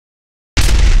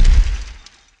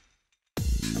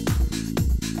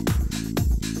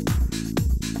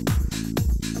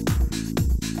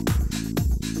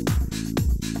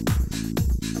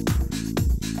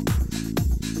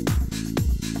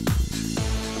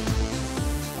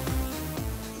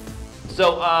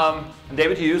So I'm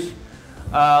David Hughes.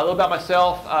 A little about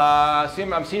myself.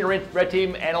 I'm senior red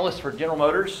team analyst for General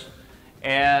Motors,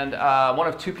 and one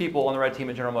of two people on the red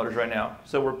team at General Motors right now.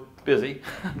 So we're busy.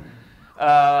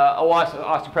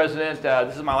 Austin president.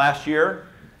 This is my last year,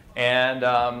 and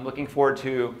looking forward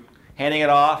to handing it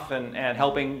off and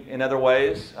helping in other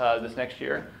ways this next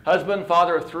year. Husband,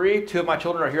 father of three. Two of my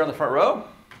children are here on the front row.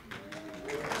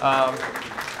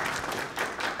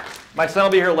 My son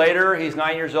will be here later. He's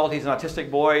 9 years old. He's an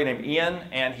autistic boy named Ian,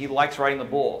 and he likes riding the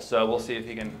bull. So we'll see if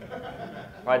he can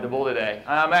ride the bull today.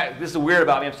 This is weird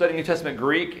about me. I'm studying New Testament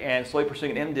Greek and slowly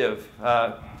pursuing an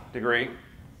MDiv degree.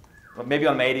 Maybe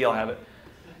on May I'll have it.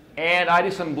 And I do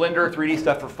some Blender 3D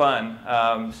stuff for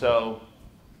fun. So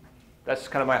that's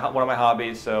kind of one of my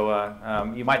hobbies.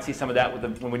 So you might see some of that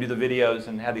when we do the videos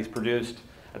and have these produced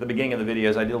at the beginning of the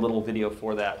videos. I did a little video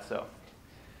for that. So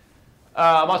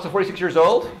I'm also 46 years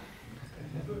old.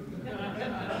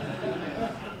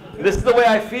 This is the way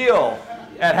I feel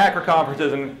at hacker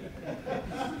conferences. And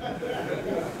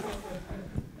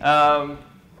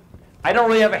I don't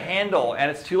really have a handle, and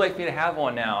it's too late for me to have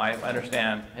one now. I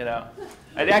understand, you know.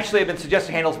 I actually have been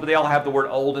suggesting handles, but they all have the word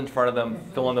old in front of them.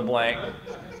 Fill in the blank,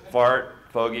 fart,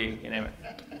 fogey, you name it.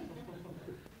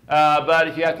 But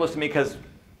if you have to listen to me, because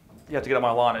you have to get on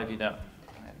my lawn if you don't.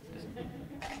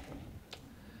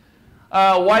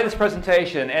 Why this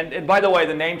presentation? And by the way,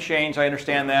 the name change, I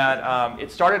understand that. It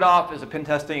started off as a pen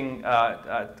testing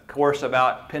course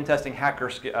about pen testing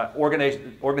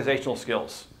organizational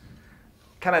skills.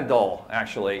 Kind of dull,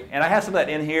 actually. And I have some of that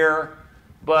in here,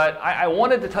 but I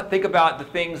wanted to think about the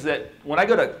things that, when I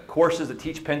go to courses that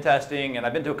teach pen testing, and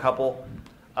I've been to a couple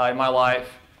in my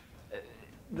life,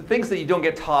 the things that you don't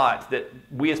get taught that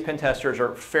we as pen testers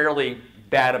are fairly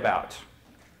bad about.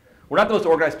 We're not the most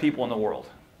organized people in the world.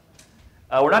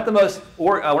 We're not the most.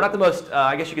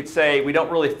 I guess you could say we don't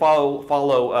really follow.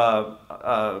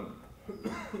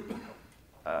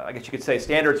 I guess you could say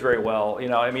standards very well. You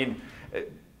know, I mean,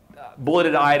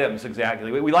 bulleted items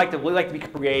exactly. We like to be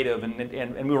creative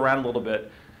and move around a little bit,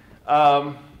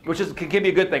 which can be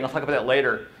a good thing. I'll talk about that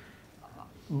later.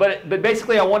 But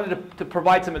basically, I wanted to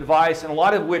provide some advice, and a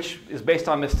lot of which is based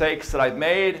on mistakes that I've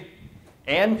made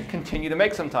and continue to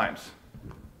make sometimes.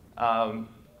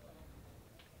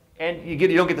 And you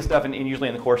don't get the stuff usually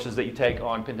in the courses that you take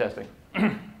on pen testing.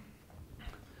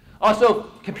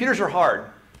 Also, computers are hard.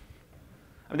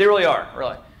 I mean, they really are,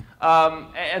 really.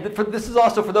 This is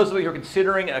also for those of you who are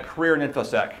considering a career in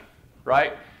InfoSec,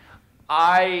 right?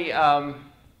 I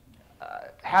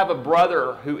have a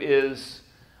brother who is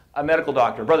a medical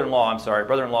doctor,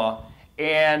 brother-in-law,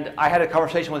 and I had a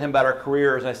conversation with him about our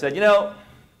careers, and I said, you know,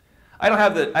 I don't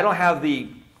have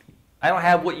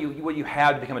what you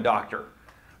have to become a doctor.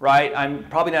 Right? I'm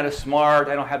probably not as smart.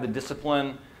 I don't have the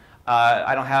discipline.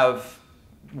 I don't have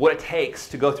what it takes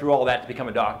to go through all that to become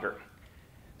a doctor.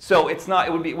 So it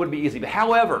wouldn't be easy. But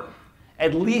however,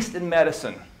 at least in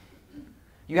medicine,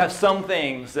 you have some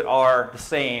things that are the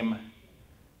same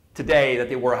today that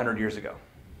they were 100 years ago.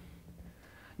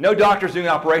 No doctor's doing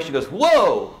an operation goes,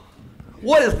 whoa,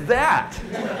 what is that?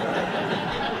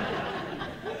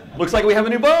 Looks like we have a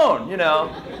new bone, you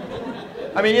know.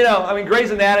 I mean, Grey's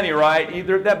Anatomy, right?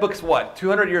 That book's what,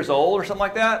 200 years old or something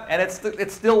like that? And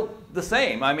it's still the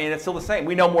same. I mean, it's still the same.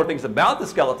 We know more things about the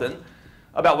skeleton,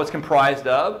 about what's comprised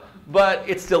of, but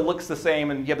it still looks the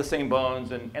same, and you have the same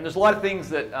bones. And there's a lot of things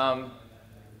that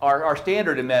are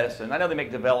standard in medicine. I know they make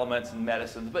developments in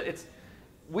medicine, but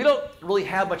we don't really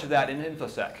have much of that in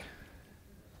InfoSec.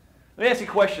 Let me ask you a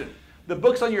question. The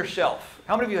books on your shelf,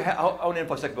 how many of you own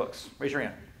InfoSec books? Raise your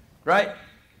hand. Right?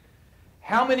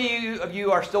 How many of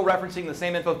you are still referencing the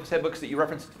same InfoSec books that you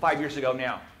referenced 5 years ago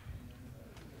now?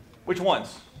 Which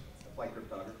ones? Like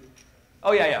cryptography.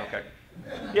 Oh, yeah, okay.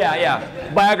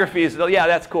 Yeah. Biographies, yeah,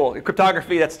 that's cool.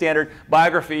 Cryptography, that's standard.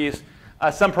 Biographies,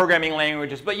 some programming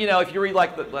languages. But, you know, if you read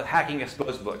like the Hacking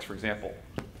Exposed books, for example,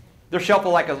 their shelf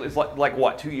is like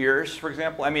what, 2 years, for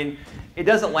example? I mean, it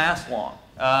doesn't last long.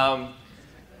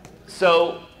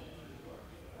 So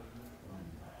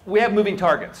we have moving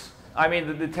targets. I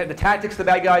mean, the tactics the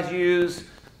bad guys use,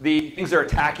 the things they're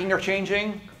attacking are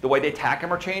changing, the way they attack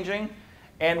them are changing,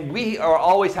 and we are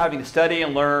always having to study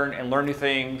and learn new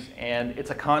things, and it's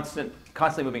a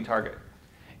constantly moving target.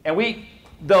 And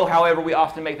however, we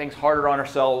often make things harder on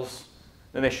ourselves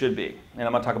than they should be, and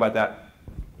I'm going to talk about that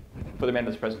for the end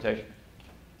of this presentation.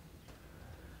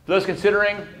 For those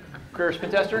considering career as pen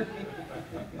tester,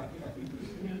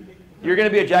 you're going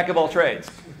to be a jack of all trades.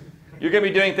 You're going to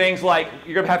be doing things like,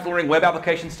 you're going to have to learn web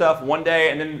application stuff one day,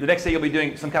 and then the next day you'll be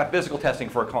doing some kind of physical testing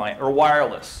for a client, or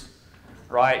wireless,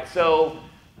 right? So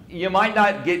you might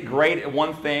not get great at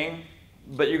one thing,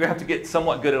 but you're going to have to get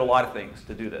somewhat good at a lot of things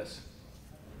to do this.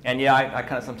 And yeah, I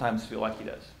kind of sometimes feel like he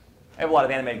does. I have a lot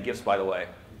of animated GIFs, by the way.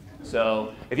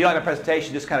 So if you like my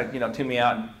presentation, just kind of tune me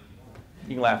out, and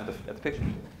you can laugh at the pictures.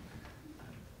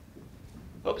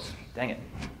 Oops, dang it.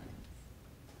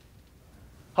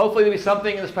 Hopefully there'll be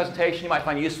something in this presentation you might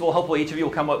find useful. Hopefully each of you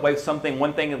will come away with something,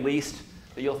 one thing at least,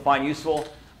 that you'll find useful.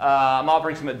 I'm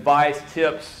offering some advice,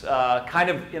 tips, kind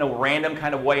of in a random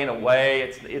kind of way.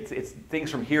 It's things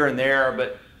from here and there,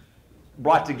 but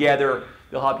brought together,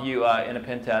 they'll help you in a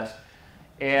pen test.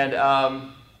 And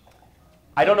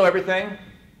I don't know everything,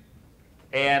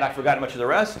 and I've forgotten much of the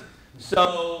rest.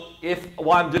 So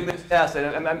while I'm doing this test,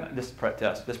 this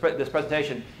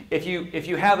presentation, if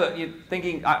you have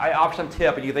I offer some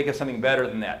tip and you think of something better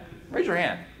than that, raise your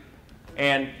hand.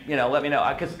 And let me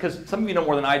know, because some of you know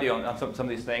more than I do on some of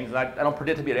these things, and I don't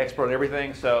pretend to be an expert on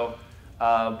everything. So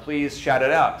please shout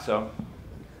it out. So,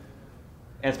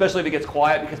 and especially if it gets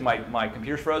quiet because my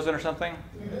computer's frozen or something,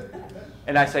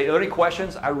 and I say, "Are there any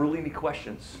questions?" I really need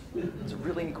questions. It's a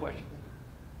really need question.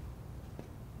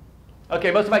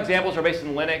 Okay, most of my examples are based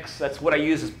in Linux. That's what I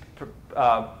use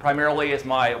primarily as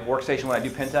my workstation when I do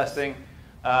pen testing.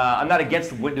 I'm not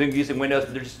against using Windows,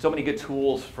 but there's just so many good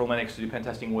tools for Linux to do pen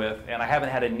testing with, and I haven't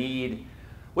had a need,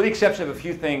 with the exception of a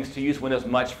few things, to use Windows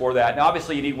much for that. Now,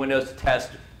 obviously, you need Windows to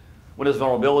test Windows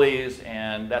vulnerabilities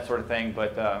and that sort of thing,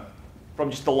 but from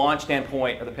just the launch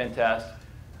standpoint of the pen test,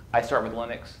 I start with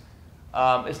Linux.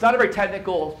 It's not a very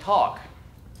technical talk.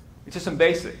 It's just some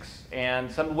basics, and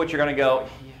some of which you're going to go,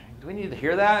 do we need to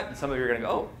hear that? And some of you are going to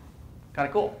go, oh, kind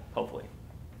of cool, hopefully.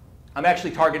 I'm actually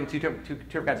targeting two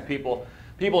different kinds of people.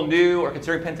 People new or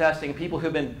considering pen testing, people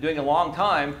who've been doing it a long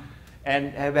time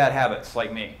and have bad habits,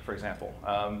 like me, for example.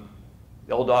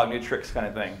 The old dog, new tricks kind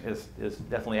of thing is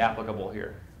definitely applicable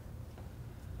here.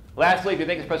 Lastly, if you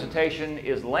think this presentation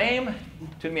is lame,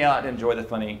 tune me out and enjoy the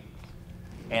funny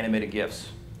animated GIFs.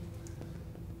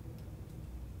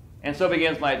 And so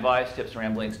begins my advice, tips, and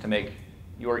ramblings to make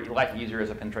your life easier as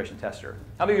a penetration tester.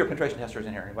 How many of you are penetration testers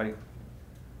in here? Anybody?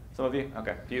 Some of you?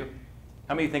 Okay, a few.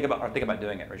 How many of you are thinking about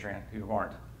doing it? Raise your hand. Who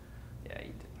aren't? Yeah,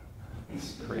 you did.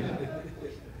 It's crazy.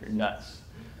 You're nuts.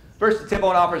 First tip I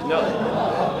want to offer is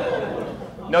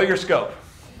know your scope.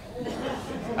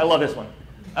 I love this one.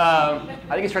 I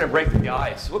think he's trying to break through the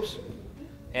ice. Whoops.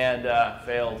 And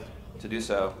failed to do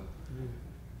so.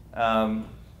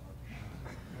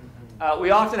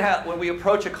 We often have, when we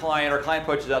approach a client or a client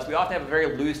approaches us, we often have a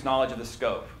very loose knowledge of the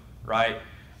scope, right?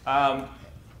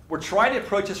 We're trying to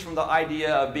approach this from the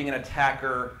idea of being an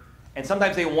attacker, and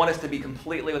sometimes they want us to be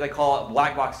completely what they call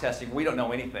black box testing. We don't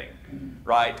know anything,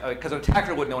 right? Because an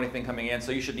attacker wouldn't know anything coming in,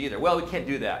 so you should either. Well, we can't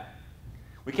do that.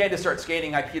 We can't just start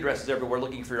scanning IP addresses everywhere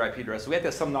looking for your IP address. So we have to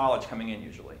have some knowledge coming in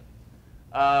usually.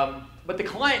 But the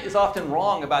client is often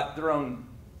wrong about their own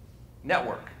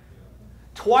network.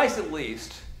 Twice at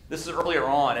least, this is earlier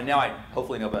on, and now I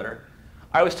hopefully know better,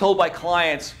 I was told by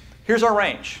clients, here's our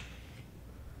range.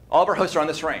 All of our hosts are on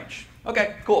this range.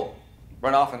 Okay, cool.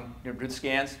 Run off and do the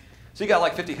scans. So you got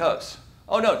like 50 hosts.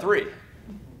 Oh no, 3.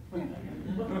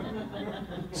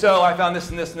 So I found this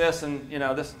and this and this and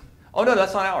this. Oh no,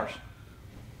 that's not ours.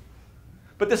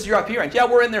 But this is your IP range. Yeah,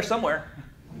 we're in there somewhere.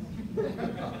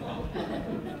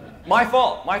 My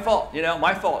fault, my fault,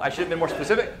 my fault. I should have been more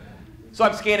specific. So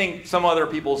I'm scanning some other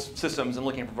people's systems and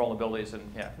looking for vulnerabilities and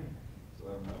yeah. So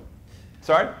let them know.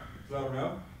 Sorry? So let them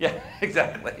know? Yeah,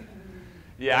 exactly.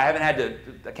 Yeah, I haven't had to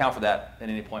account for that at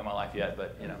any point in my life yet,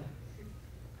 but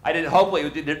I didn't. Hopefully,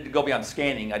 it didn't go beyond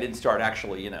scanning. I didn't start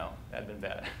actually. That'd been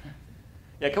bad.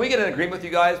 Yeah, can we get an agreement with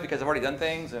you guys because I've already done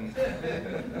things and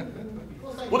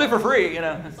we'll do it for free.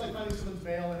 It's like finding someone's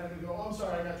mail and having to go, oh, I'm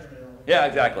sorry, I got your mail. Yeah,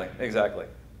 exactly.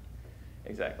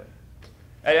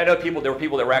 And I know there were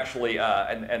people that were actually,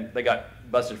 and they got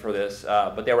busted for this,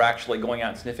 but they were actually going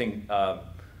out and sniffing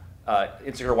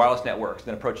insecure wireless networks,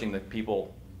 then approaching the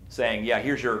people saying, yeah,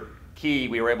 here's your key.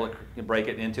 We were able to break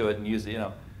it into it and use it,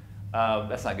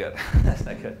 That's not good. That's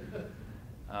not good.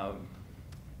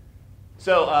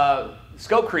 So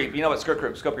scope creep, you know what scope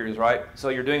creep is, right? So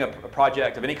you're doing a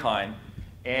project of any kind,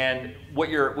 and what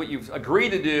you've agreed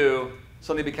to do,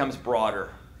 something becomes broader,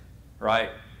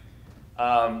 right?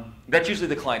 That's usually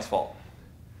the client's fault.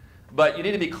 But you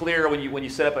need to be clear when you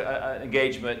set up an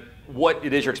engagement what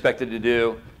it is you're expected to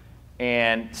do,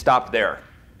 and stop there.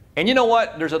 And you know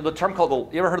what? There's the term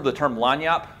called you ever heard of the term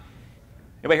lagniappe?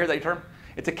 Anybody heard that term?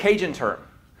 It's a Cajun term.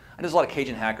 And there's a lot of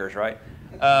Cajun hackers, right?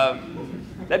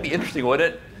 That'd be interesting,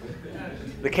 wouldn't it?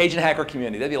 The Cajun hacker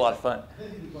community. That'd be a lot of fun.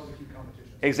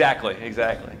 Exactly.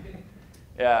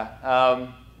 Yeah.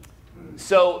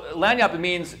 So lagniappe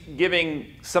means giving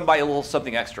somebody a little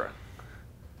something extra.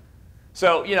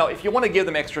 So, if you want to give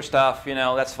them extra stuff,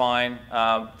 that's fine.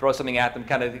 Throw something at them,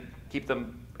 kind of keep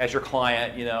them as your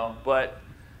client, but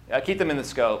keep them in the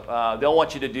scope. They'll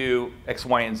want you to do X,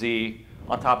 Y, and Z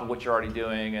on top of what you're already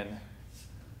doing. And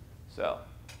so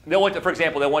they'll want to, for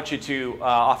example, they'll want you to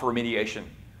offer remediation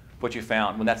of what you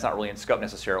found when that's not really in scope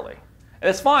necessarily. And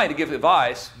it's fine to give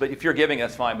advice, but if you're giving,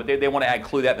 that's fine. But they want to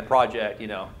include that in the project,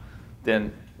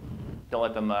 then don't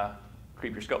let them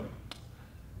creep your scope.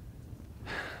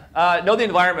 Know the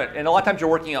environment. And a lot of times you're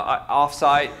working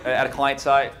off-site, at a client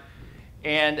site.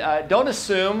 And don't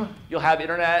assume you'll have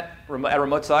internet at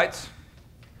remote sites.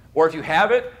 Or if you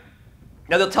have it,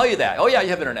 now they'll tell you that. Oh, yeah, you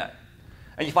have internet.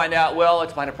 And you find out, well,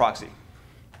 it's behind a proxy.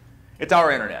 It's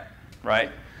our internet, right?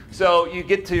 So you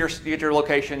get to your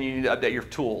location, you need to update your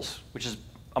tools, which is,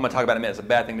 I'm going to talk about in a minute. It's a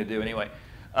bad thing to do anyway.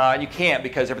 And you can't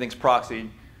because everything's proxied.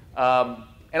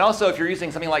 And also, if you're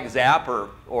using something like Zap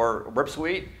or Burp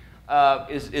Suite,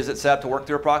 is it set up to work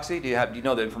through a proxy? Do you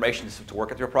know the information to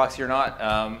work through a proxy or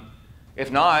not?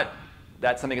 If not,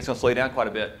 that's something that's going to slow you down quite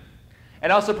a bit.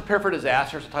 And also prepare for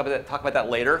disasters. We'll talk about that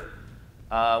later.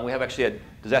 We have actually a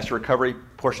disaster recovery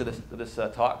portion of this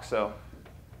talk. So,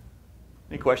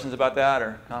 any questions about that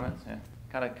or comments? Yeah,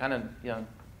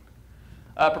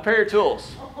 prepare your tools.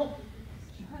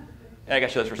 Yeah, I got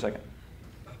to show this for a second.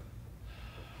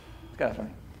 It's kind of funny.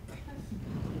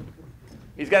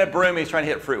 He's got a broom. He's trying to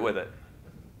hit fruit with it.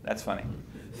 That's funny.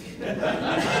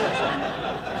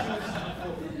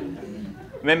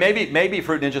 Maybe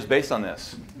Fruit Ninja's based on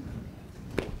this.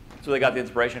 So they got the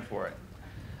inspiration for it.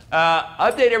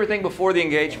 Update everything before the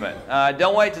engagement.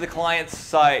 Don't wait to the client's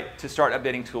site to start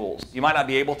updating tools. You might not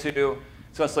be able to.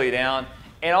 It's going to slow you down.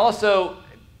 And also,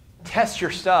 test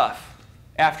your stuff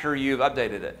after you've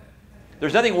updated it.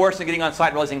 There's nothing worse than getting on site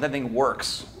and realizing nothing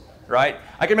works, right?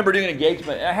 I can remember doing an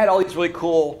engagement, and I had all these really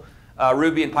cool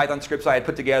Ruby and Python scripts I had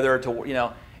put together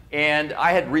to, and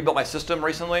I had rebuilt my system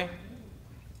recently,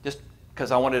 just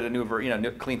because I wanted a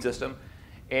new clean system,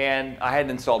 and I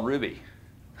hadn't installed Ruby.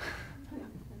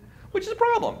 Which is a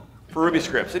problem for Ruby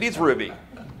scripts. It needs Ruby.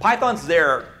 Python's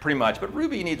there pretty much, but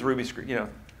Ruby needs Ruby script.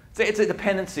 It's a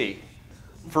dependency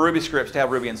for Ruby scripts to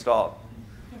have Ruby installed.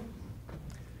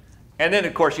 And then,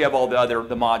 of course, you have all the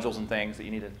modules and things that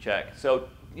you need to check. So,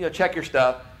 check your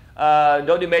stuff.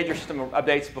 Don't do major system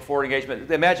updates before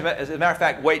engagement. As a matter of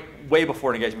fact, wait way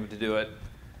before an engagement to do it.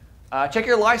 Check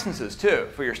your licenses too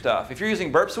for your stuff. If you're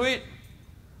using Burp Suite,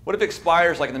 what if it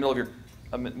expires like in the middle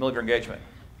of your engagement?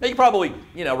 Now you probably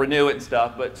renew it and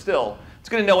stuff, but still, it's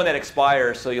going to know when that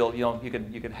expires, so you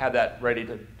can have that ready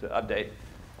to update.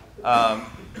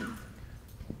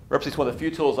 Burp Suite's one of the few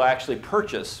tools I actually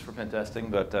purchase for pen testing,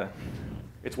 but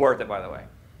it's worth it, by the way.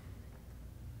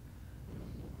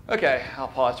 Okay, I'll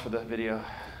pause for the video.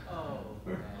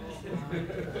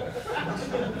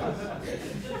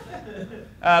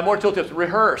 More tool tips.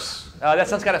 Rehearse. That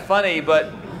sounds kind of funny,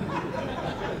 but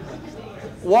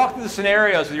walk through the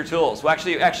scenarios with your tools. We'll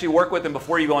actually work with them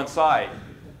before you go on site.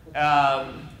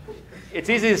 It's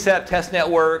easy to set up test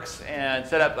networks and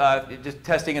set up just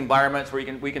testing environments where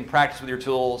we can practice with your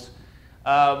tools.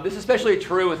 This is especially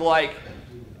true with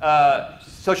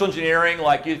social engineering,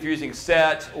 like if you're using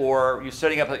SET or you're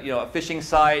setting up a phishing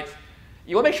site.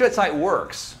 You want to make sure that site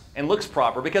works and looks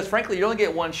proper, because frankly, you only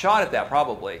get one shot at that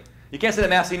probably. You can't send a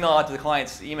mass email out to the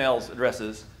client's emails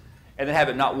addresses and then have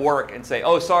it not work and say,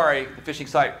 oh, sorry, the phishing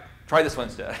site, try this one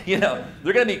instead.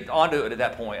 They're going to be onto it at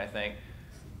that point, I think.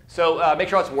 So make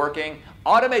sure it's working.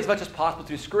 Automate as much as possible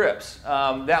through scripts.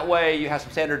 That way you have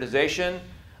some standardization.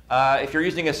 If you're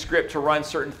using a script to run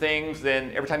certain things,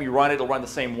 then every time you run it, it'll run the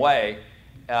same way.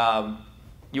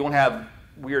 You won't have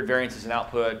weird variances in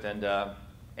output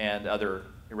and other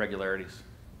irregularities.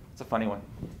 It's a funny one.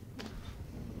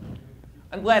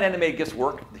 I'm glad animated GIFs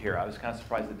work here. I was kind of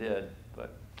surprised it did.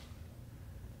 But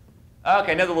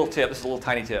okay, another little tip. This is a little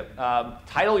tiny tip.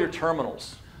 Title your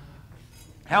terminals.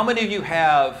 How many of you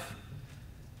have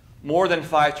more than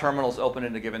 5 terminals open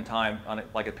at a given time on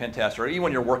like a pen test, or even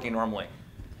when you're working normally?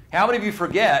 How many of you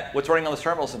forget what's running on those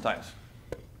terminals sometimes?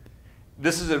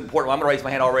 This is important. I'm going to raise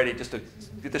my hand already just to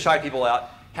get the shy people out.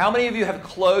 How many of you have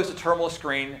closed a terminal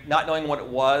screen not knowing what it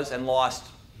was and lost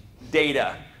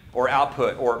data or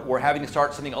output or having to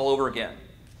start something all over again?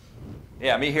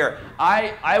 Yeah, me here.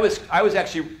 I was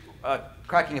actually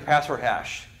cracking a password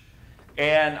hash.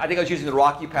 And I think I was using the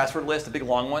Rocky password list, the big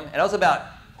long one. And I was about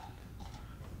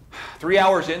 3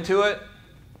 hours into it.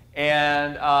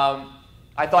 And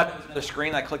I thought it was on the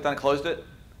screen. I clicked on it, closed it,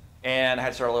 and I had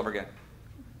to start all over again.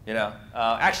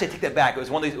 Actually, I take that back. It was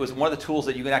one of the tools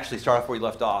that you can actually start off where you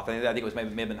left off. I think it was maybe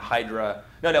been Hydra.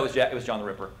 No, it was John the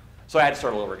Ripper. So I had to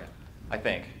start all over again, I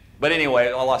think. But anyway,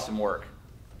 I lost some work.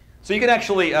 So you can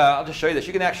actually, I'll just show you this.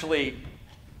 You can actually,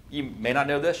 you may not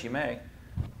know this, you may.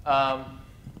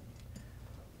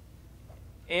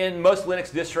 In most Linux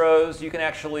distros, you can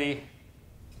actually,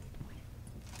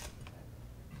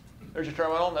 there's your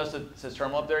terminal. Notice it says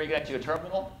terminal up there. You can actually go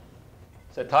terminal,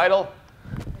 set title,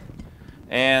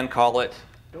 and call it.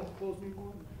 Don't close me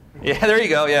one. Yeah, there you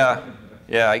go. Yeah,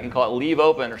 yeah. You can call it leave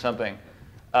open or something,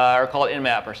 or call it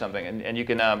nmap or something. And you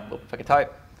can, if I can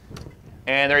type,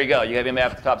 and there you go. You have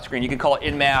nmap at the top of the screen. You can call it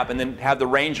nmap and then have the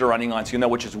ranger running on so you know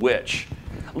which is which.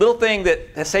 A little thing that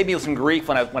has saved me some grief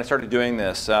when I started doing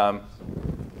this.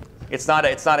 It's not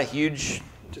a huge.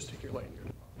 Just take your light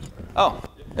here. Oh,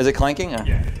 is it clanking?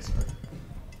 Yeah, it is.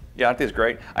 Yeah, I think it's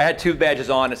great. I had 2 badges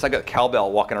on. It's like a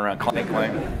cowbell walking around, clank,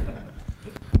 clank.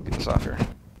 Get this off here.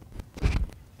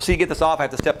 So you get this off, I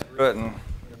have to step through it, and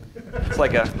it's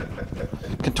like a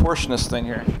contortionist thing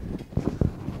here.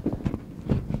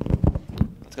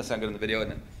 It's gonna sound good in the video,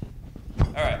 isn't it?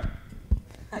 All right.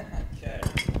 Okay.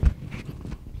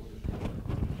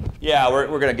 Yeah,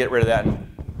 we're gonna get rid of that in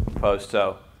post.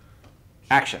 So,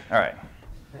 action. All right.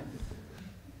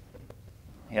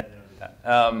 Yeah.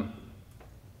 All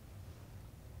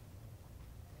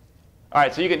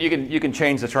right. So you can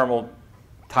change the terminal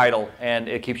title, and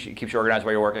it keeps you organized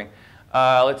while you're working.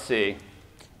 Let's see.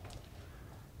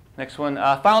 Next one,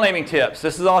 file naming tips.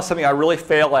 This is also something I really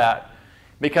fail at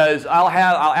because I'll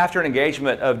after an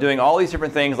engagement of doing all these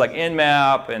different things like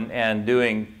nmap and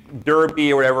doing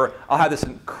Derby or whatever, I'll have this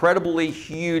incredibly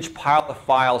huge pile of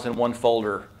files in one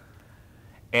folder,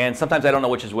 and sometimes I don't know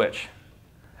which is which.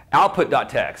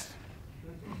 Output.txt.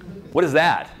 What is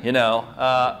that? You know,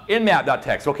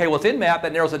 nmap.txt. Okay, well, it's nmap.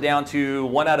 That narrows it down to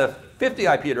 1 out of 50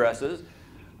 IP addresses.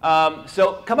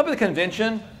 So come up with a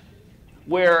convention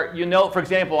where you know, for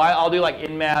example, I'll do like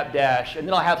nmap dash, and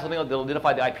then I'll have something that'll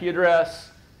identify the IP address.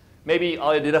 Maybe I'll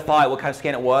identify what kind of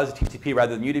scan it was, TCP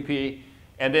rather than UDP,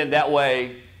 and then that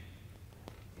way,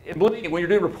 when you're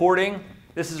doing reporting,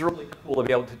 this is really cool to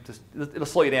be able to it'll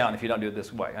slow you down if you don't do it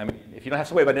this way. I mean, if you don't have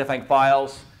some way of identifying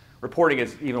files, reporting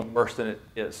is even worse than it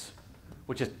is,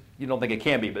 which is, you don't think it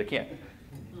can be, but it can.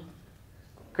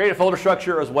 Create a folder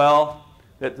structure as well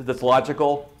that's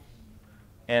logical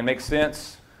and makes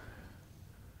sense.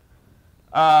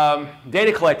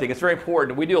 Data collecting, it's very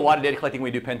important. We do a lot of data collecting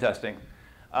when we do pen testing.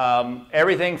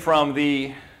 Everything from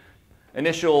the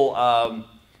initial,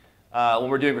 when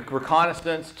we're doing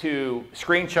reconnaissance to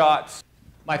screenshots.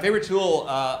 My favorite tool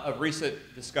of recent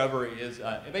discovery is,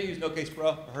 anybody use NoCase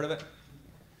Pro? Heard of it?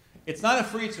 It's not a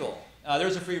free tool.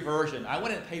 There's a free version. I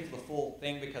wouldn't pay for the full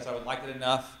thing because I would like it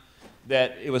enough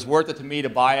that it was worth it to me to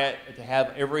buy it, to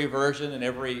have every version and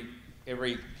every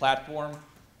platform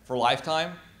for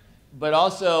lifetime. But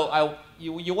also,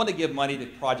 you want to give money to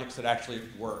projects that actually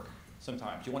work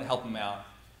sometimes. You want to help them out.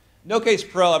 NoCase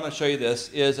Pro, I'm going to show you this,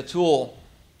 is a tool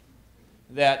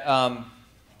that,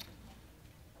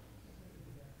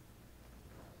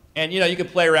 and you know, you can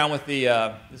play around with the,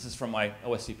 this is from my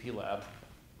OSCP lab.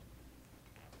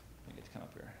 Let me get to come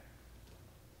up here.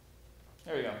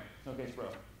 There we go, NoCase Pro.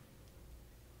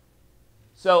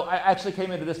 So I actually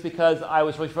came into this because I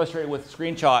was really frustrated with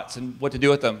screenshots and what to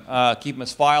do with them. Keep them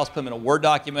as files, put them in a Word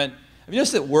document. Have you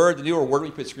noticed that Word, the newer Word,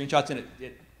 when you put screenshots in,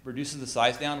 it reduces the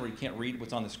size down where you can't read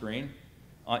what's on the screen?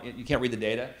 You can't read the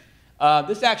data.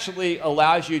 This actually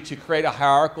allows you to create a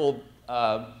hierarchical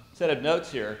set of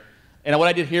notes here. And what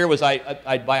I did here was by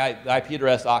the IP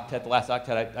address octet, the last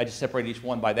octet, I just separated each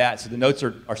one by that. So the notes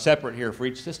are separate here for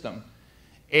each system.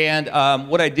 And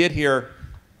what I did here,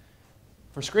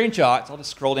 for screenshots, I'll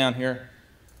just scroll down here.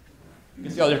 You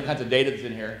can see all different kinds of data that's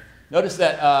in here. Notice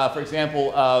that, for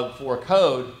example, for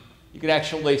code, you can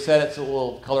actually set it so it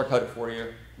will color code it for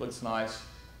you. Looks nice.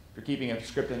 If you're keeping a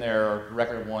script in there or a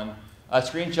record of one.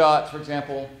 Screenshots, for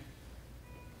example.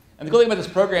 And the cool thing about this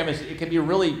program is it can be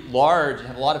really large and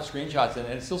have a lot of screenshots in it,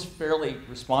 and it's still fairly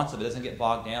responsive. It doesn't get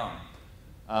bogged down.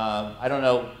 I don't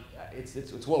know.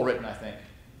 It's well written, I think.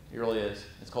 It really is.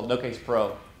 It's called NoCase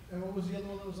Pro. And what was the other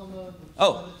one that was on the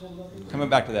Oh, coming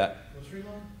back to that. Was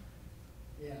Freemind?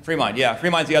 Yeah. Freemind, yeah.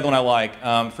 Freemind's the other one I like.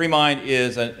 Freemind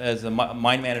is a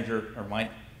mind manager, or mind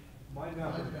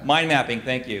mapping,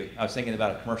 thank you. I was thinking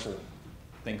about a commercial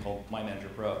thing called Mind Manager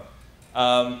Pro.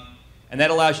 And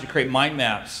that allows you to create mind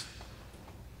maps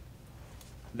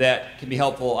that can be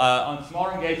helpful. On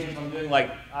smaller engagements, I'm doing like,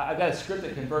 I've got a script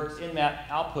that converts nmap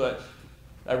output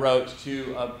I wrote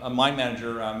to a mind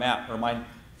manager map, or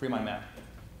Freemind map.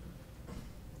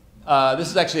 This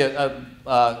is actually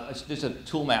just a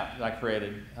tool map that I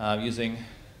created using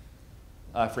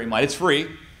Freemind. It's free,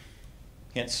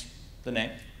 hence the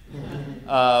name.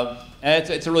 And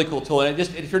it's a really cool tool. And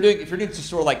just if you're doing just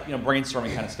sort of like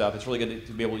brainstorming kind of stuff, it's really good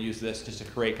to be able to use this just to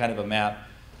create kind of a map.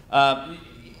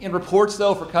 In reports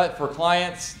though, for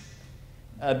clients,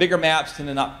 bigger maps tend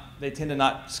to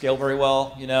not scale very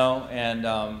well, And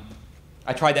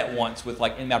I tried that once with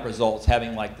like in-map results,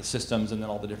 having like the systems and then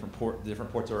all the different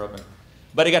ports are open,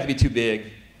 but it got to be too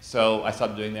big, so I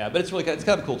stopped doing that. But it's kind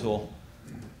of a cool tool.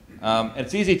 And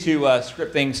it's easy to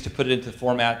script things to put it into the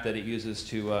format that it uses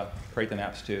to create the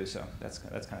maps too, so that's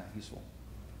kind of useful.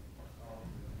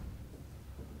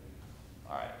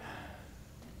 All right.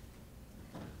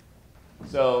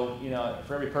 So,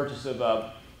 for every purchase of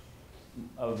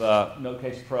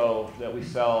Notecase Pro that we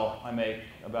sell, I make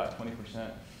about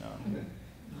 20%.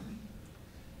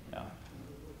 No.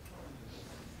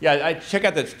 Yeah, I check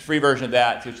out the free version of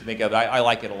that, see what you think of it. I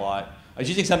like it a lot. I was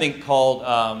using something called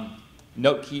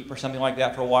NoteKeep or something like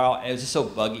that for a while, and it was just so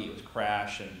buggy. It would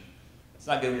crash, and it's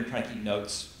not good when you're trying to keep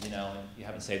notes, and you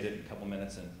haven't saved it in a couple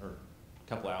minutes or a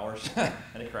couple hours,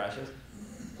 and it crashes.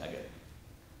 Not good.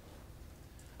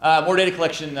 More data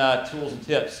collection tools and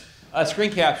tips.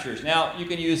 Screen captures. Now, you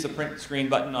can use the print screen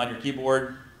button on your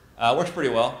keyboard. Works pretty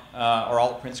well, or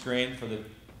alt print screen for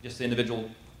just the individual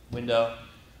window.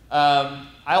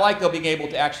 I like, though, being able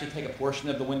to actually take a portion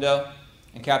of the window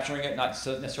and capturing it, not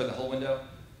necessarily the whole window.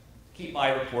 Keep my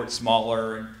reports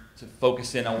smaller and to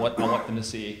focus in on what I want them to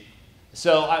see.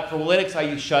 So for Linux, I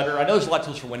use Shutter. I know there's a lot of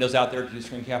tools for Windows out there to do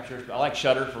screen captures, but I like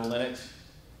Shutter for Linux.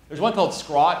 There's one called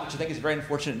Scrot, which I think is a very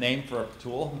unfortunate name for a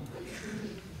tool.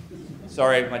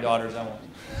 Sorry, my daughters, I won't.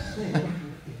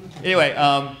 Anyway,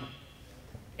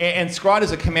 and Scrot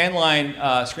is a command line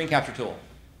screen capture tool,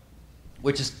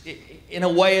 which is, in a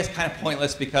way, is kind of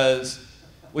pointless because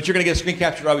what you're going to get a screen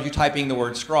capture of is you typing the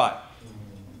word Scrot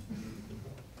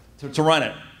to run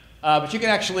it. But you can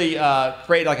actually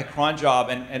create like a cron job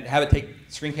and have it take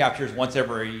screen captures once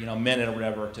every minute or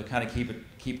whatever to kind of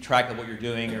keep track of what you're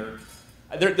doing. Or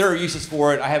there are uses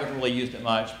for it. I haven't really used it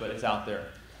much, but it's out there.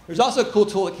 There's also a cool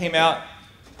tool that came out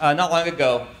not long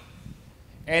ago,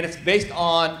 and it's based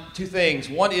on two things.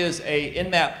 One is a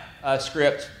in-map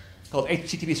script called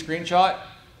HTTP Screenshot,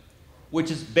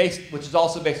 which is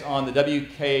also based on the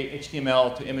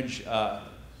WK-HTML to image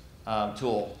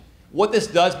tool. What this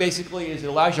does basically is it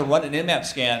allows you to run an in-map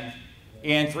scan,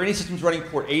 and for any systems running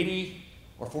port 80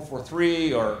 or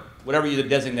 443 or whatever you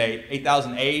designate,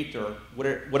 8008 or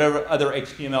whatever other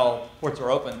HTML ports are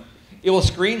open, it will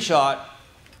screenshot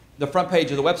the front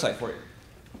page of the website for you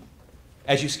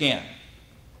as you scan.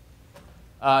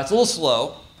 It's a little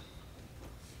slow,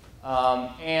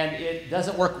 and it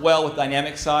doesn't work well with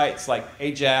dynamic sites like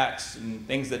Ajax and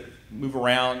things that move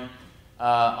around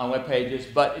on web pages,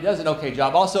 but it does an okay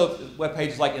job. Also, if the web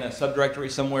page is like in a subdirectory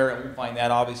somewhere, it won't find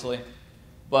that, obviously.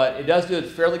 But it does do a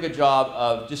fairly good job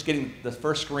of just getting the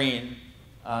first screen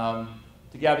to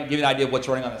give you an idea of what's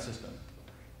running on the system.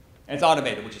 And it's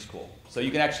automated, which is cool. So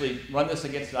you can actually run this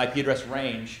against an IP address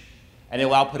range, and it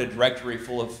will output a directory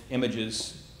full of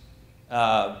images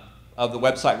of the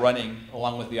website running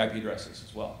along with the IP addresses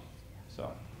as well.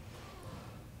 So.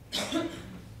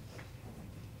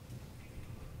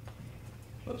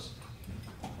 Whoops.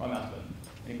 Wrong mouse button.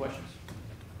 Any questions?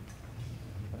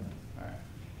 All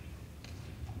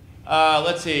right.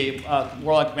 Let's see.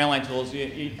 More on command line tools.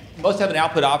 Most have an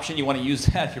output option. You want to use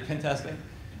that if you're pen testing.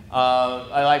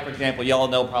 I like, for example, you all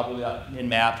know probably in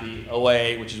map the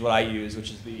OA, which is what I use, which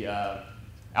is the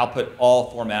output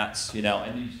all formats,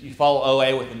 and you follow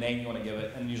OA with the name you want to give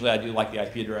it, and usually I do like the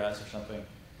IP address or something.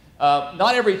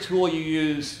 Not every tool you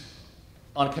use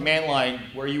on a command line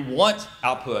where you want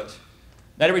output,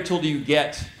 not every tool do you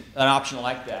get an option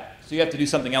like that. So you have to do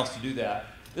something else to do that.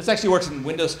 This actually works in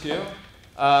Windows too.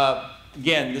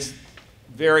 Again, this is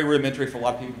very rudimentary for a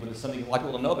lot of people, but it's something a lot of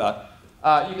people don't know about.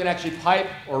 You can actually pipe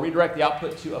or redirect the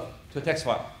output to a text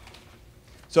file.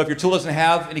 So if your tool doesn't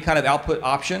have any kind of output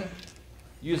option,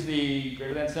 use the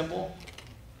greater than symbol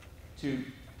to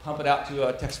pump it out to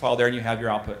a text file there, and you have your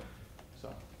output.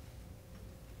 So,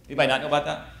 anybody not know about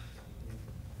that?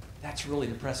 That's really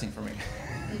depressing for me.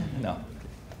 No.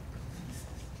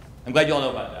 I'm glad you all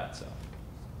know about that. So,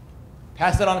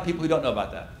 pass that on to people who don't know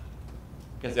about that,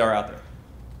 because they are out there.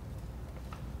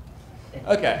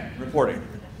 Okay, reporting.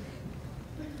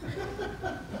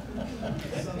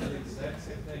 It's on the exact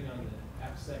same thing on the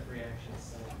AppSec reaction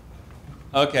site.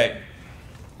 Okay.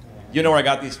 You know where I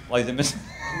got these images?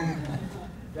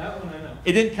 That one I know.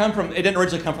 It didn't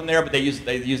originally come from there, but they used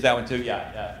that one too.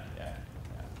 Yeah.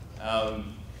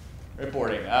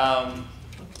 Reporting.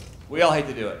 We all hate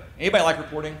to do it. Anybody like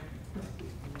reporting?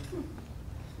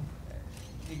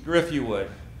 Griff, you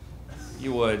would.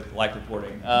 You would like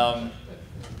reporting.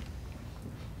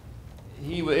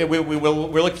 we're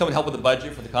looking for someone to help with the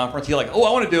budget for the conference. He's like, oh,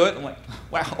 I want to do it. I'm like,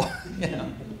 wow, you know,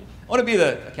 I want to be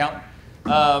the accountant.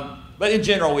 But in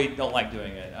general, we don't like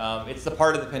doing it. It's the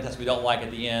part of the pen test we don't like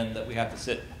at the end, that we have to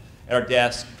sit at our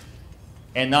desk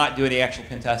and not do any actual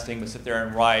pen testing, but sit there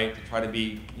and write to try to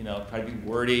be, you know,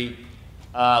 wordy.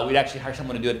 We'd actually hire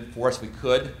someone to do it for us if we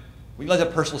could. We'd let a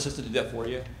personal assistant to do that for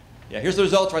you. Yeah, here's the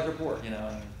results, write the report, you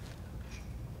know.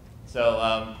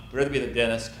 So we'd rather be the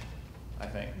dentist, I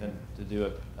think, than to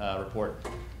do a report.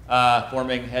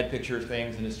 Forming head picture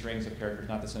things into strings of characters,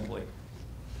 not the simply.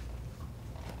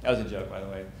 That was a joke, by the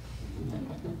way.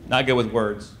 Not good with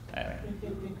words.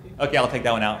 Okay, I'll take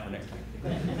that one out for next week.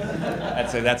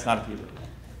 That's not a keeper.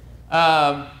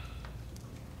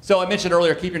 So I mentioned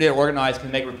earlier, keep your data organized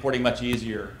can make reporting much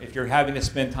easier. If you're having to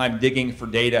spend time digging for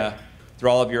data through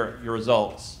all of your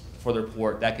results for the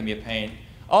report, that can be a pain.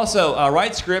 Also,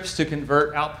 write scripts to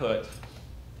convert output,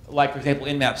 like, for example,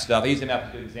 InMap stuff. I use InMap as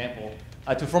a good example,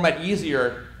 to format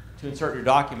easier to insert your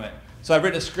document. So I've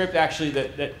written a script, actually,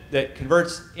 that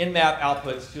converts InMap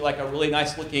outputs to like a really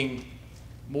nice-looking,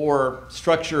 more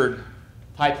structured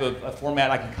type of format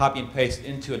I can copy and paste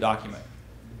into a document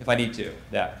if I need to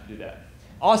do that.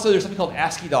 Also, there's something called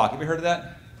ASCII-Doc. Have you heard of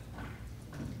that?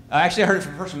 Actually, I heard it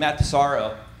first from Matt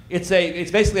Tesaro. It's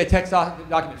basically a text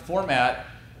document format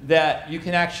that you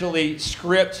can actually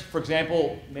script, for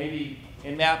example, maybe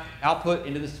InMap output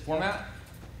into this format,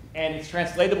 and it's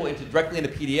translatable directly into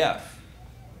PDF.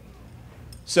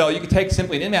 So you could take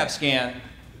simply an InMap scan,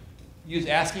 use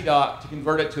ASCII-Doc to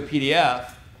convert it to a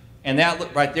PDF, and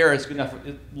that right there is good enough for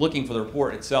looking for the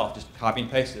report itself. Just copy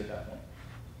and paste it at that point,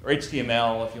 or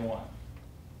HTML if you want.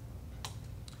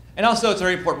 And also, it's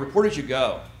very important, report as you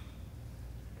go.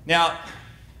 Now,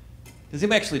 does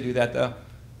anybody actually do that, though?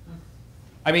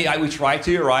 I mean, we try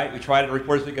to, right? We try to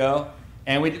report as we go,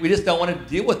 and we just don't want to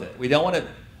deal with it. We don't want to,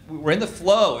 we're in the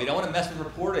flow. We don't want to mess with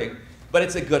reporting, but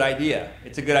it's a good idea.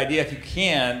 It's a good idea if you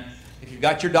can, if you've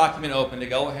got your document open, to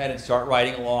go ahead and start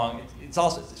writing along. It's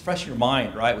fresh in your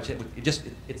mind, right?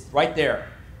 It's right there.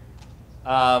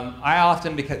 I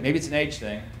often, because maybe it's an age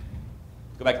thing,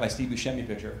 go back to my Steve Buscemi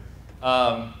picture.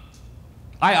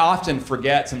 I often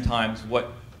forget sometimes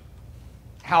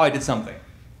how I did something.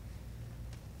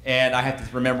 And I have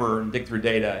to remember and dig through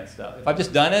data and stuff. If I've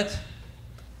just done it,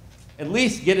 at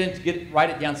least write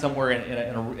it down somewhere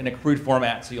in a crude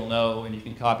format so you'll know, and you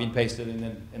can copy and paste it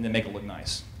and then make it look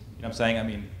nice. You know what I'm saying? I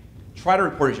mean, try to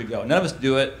report as you go. None of us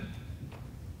do it.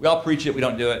 We all preach it, we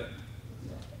don't do it.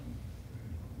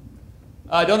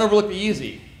 Don't overlook the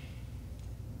easy.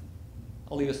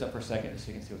 I'll leave this up for a second just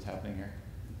so you can see what's happening here.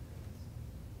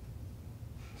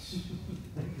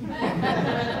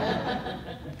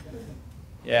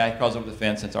 Yeah, he crawls over the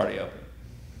fence and it's already open.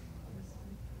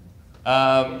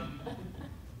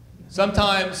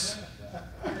 Sometimes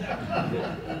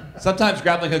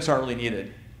grappling hooks aren't really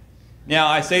needed. Now,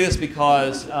 I say this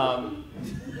because I'm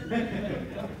going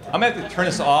to have to turn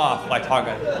this off while I talk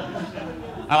about it.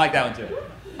 I like that one too.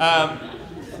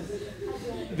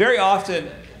 Very often,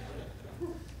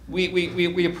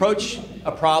 we approach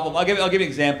a problem. I'll give you an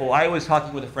example. I was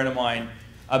talking with a friend of mine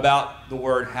about the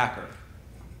word hacker.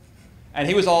 And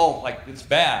he was all like, it's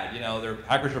bad, you know,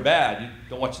 hackers are bad. You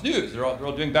don't watch the news, they're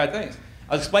all doing bad things.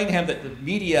 I was explaining to him that the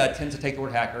media tends to take the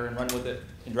word hacker and run with it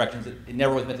in directions that it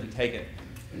never was meant to be taken.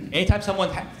 Anytime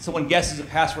someone guesses a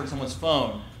password in someone's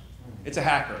phone, it's a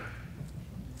hacker.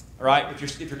 All right?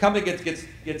 If your company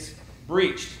gets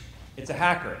breached, it's a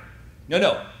hacker.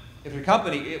 No. If your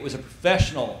company, it was a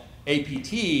professional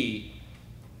APT,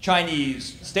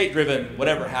 Chinese, state-driven,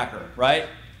 whatever hacker, right?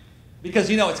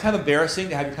 Because, you know, it's kind of embarrassing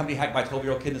to have your company hacked by a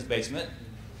 12-year-old kid in his basement.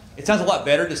 It sounds a lot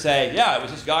better to say, yeah, it was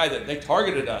this guy that they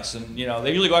targeted us, and, you know, they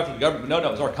usually go after the government, but no,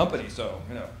 it was our company, so,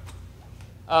 you know.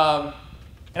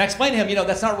 And I explained to him, you know,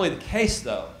 that's not really the case,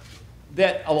 though.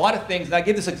 That a lot of things, and I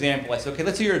give this example, I said, okay,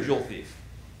 let's say you're a jewel thief,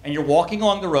 and you're walking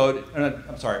along the road,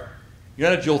 I'm sorry, you're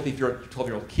not a jewel thief, you're a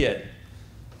 12-year-old kid.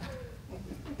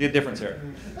 The difference here.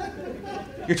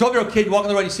 You're a 12-year-old kid, you walk on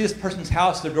the road, you see this person's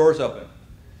house, their door's open,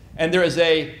 and there is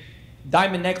a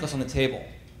diamond necklace on the table,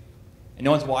 and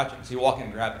no one's watching, so you walk in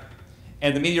and grab it.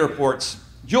 And the media reports,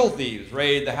 jewel thieves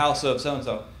raid the house of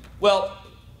so-and-so. Well,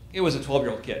 it was a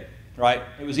 12-year-old kid, right?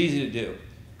 It was easy to do.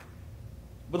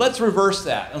 But let's reverse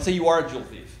that. Let's say you are a jewel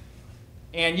thief,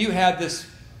 and you have this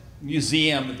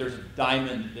museum that there's a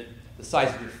diamond the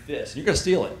size of your fist, and you're going to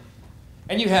steal it.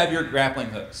 And you have your grappling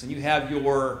hooks, and you have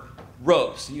your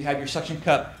ropes, and you have your suction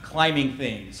cup climbing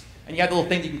things, and you have the little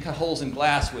thing that you can cut holes in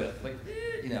glass with, like,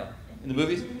 you know, in the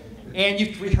movies. And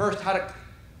you've rehearsed how to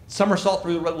somersault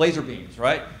through the laser beams,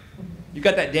 right? You've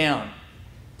got that down.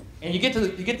 And you get to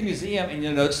the museum and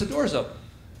you notice the door's open,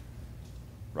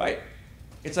 right?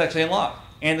 It's actually unlocked.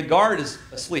 And the guard is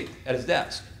asleep at his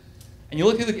desk. And you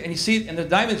look through and you see, and the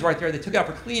diamond's right there. They took it out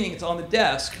for cleaning. It's on the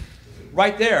desk,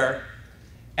 right there.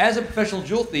 As a professional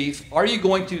jewel thief, are you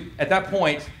going to, at that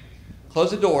point,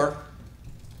 close the door,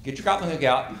 get your grappling hook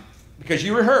out, because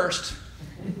you rehearsed,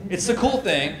 it's the cool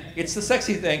thing, it's the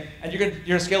sexy thing, and you're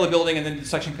gonna scale a building and then do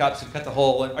suction cuts and cut the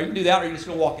hole. And are you gonna do that, or are you just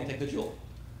gonna walk in and take the jewel?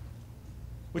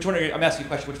 Which one are you? I'm asking you a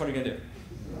question. Which one are you gonna do?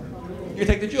 You're gonna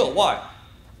take the jewel. Why?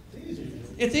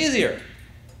 It's easier.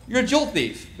 You're a jewel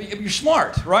thief, but you're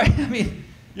smart, right? I mean,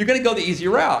 you're gonna go the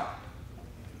easier route.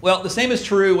 Well, the same is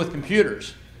true with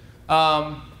computers.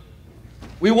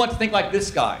 We want to think like this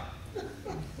guy.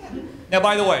 Now,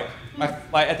 by the way,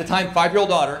 my at the time 5-year-old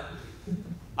daughter,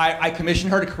 I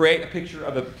commissioned her to create a picture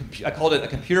of I called it a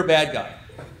computer bad guy.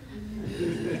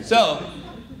 So,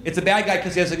 it's a bad guy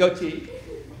because he has a goatee,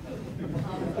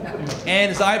 and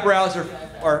his eyebrows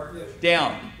are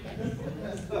down.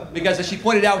 Because as she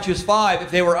pointed out when she was 5, if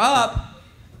they were up,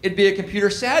 it'd be a computer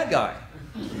sad guy.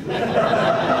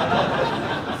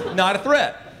 Not a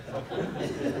threat.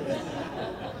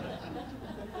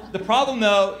 The problem,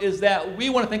 though, is that we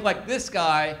want to think like this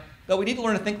guy, but we need to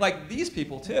learn to think like these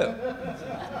people too,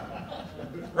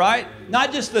 right?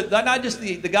 Not just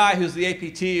the guy who's the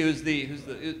APT, who's the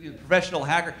professional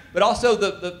hacker, but also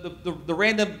the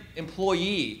random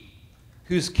employee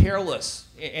who's careless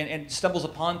and stumbles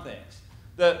upon things.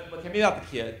 Maybe not the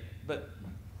kid, but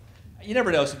you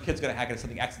never know. Some kid's going to hack into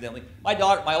something accidentally. My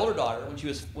older daughter, when she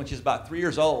was about 3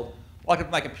 years old, walked up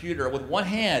to my computer with one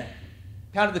hand,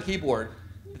 pounded the keyboard.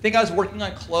 The thing I was working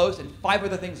on closed, and 5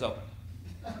 other things open.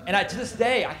 And to this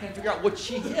day, I can't figure out what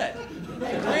she hit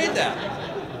to create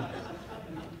that.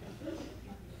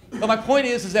 But my point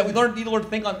is that we need to learn to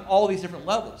think on all these different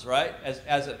levels, right,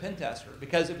 as a pen tester.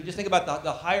 Because if we just think about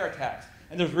the higher attacks,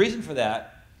 and there's reason for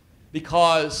that,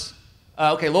 because,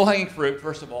 okay, low-hanging fruit,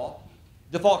 first of all,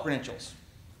 default credentials,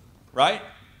 right?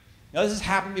 Now, this has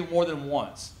happened to me more than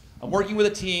once. I'm working with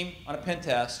a team on a pen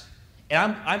test,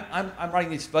 and I'm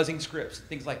writing these fuzzing scripts,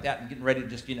 things like that, and getting ready to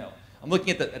just, I'm looking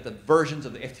at the versions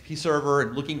of the FTP server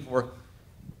and looking for,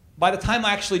 by the time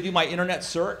I actually do my internet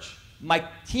search, my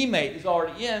teammate is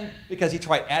already in because he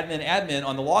tried admin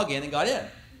on the login and got in,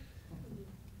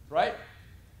 right?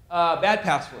 Bad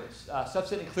passwords,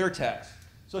 subset and clear text,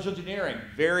 social engineering,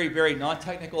 very, very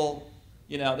non-technical,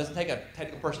 doesn't take a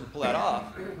technical person to pull that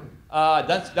off.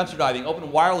 Dumpster diving, open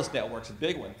wireless networks, a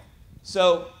big one.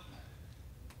 So,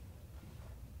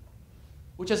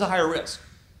 which has a higher risk?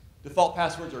 Default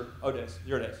passwords or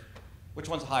 0 days? Which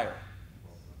one's higher?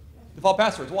 Default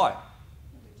passwords, why?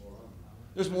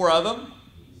 There's more of them.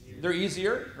 They're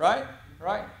easier, right?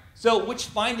 Right? So which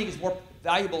finding is more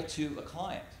valuable to a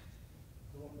client?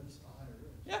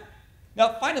 Yeah.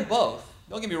 Now, find them both.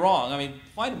 Don't get me wrong. I mean,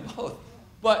 find them both.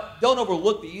 But don't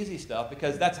overlook the easy stuff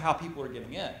because that's how people are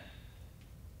getting in.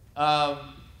 I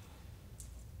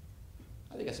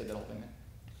think I said that whole thing there.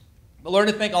 But learn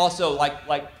to think also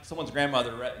like someone's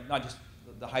grandmother, not just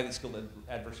the highly skilled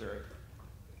adversary.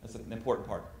 That's an important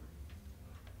part.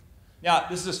 Now,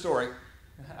 this is a story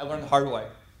I learned the hard way.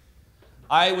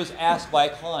 I was asked by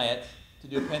a client to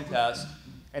do a pen test,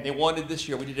 and they wanted this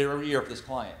year. We did it every year for this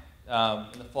client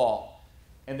in the fall.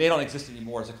 And they don't exist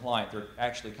anymore as a client. Their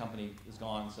company is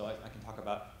gone, so I can talk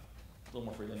about it a little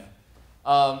more freely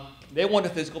now. They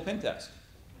wanted a physical pen test.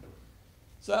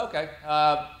 So, okay,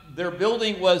 their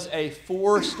building was a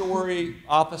 4-story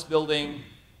office building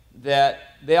that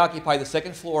they occupied the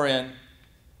 2nd floor in.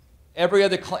 Every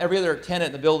other tenant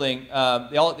in the building,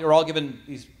 they were all given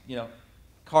these,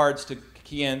 cards to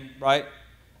key in, right?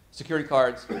 Security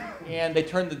cards, and they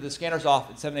turned the scanners off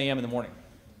at 7 a.m. in the morning.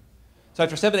 So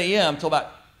after 7 a.m. until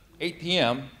about 8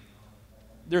 p.m.,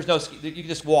 you can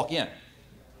just walk in.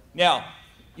 Now,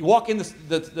 you walk in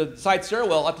the side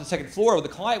stairwell up to the 2nd floor where the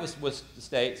client was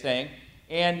staying,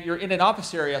 and you're in an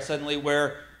office area suddenly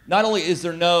where not only is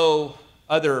there no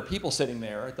other people sitting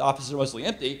there, the offices are mostly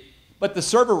empty, but the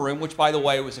server room, which by the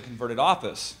way was a converted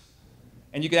office,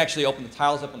 and you could actually open the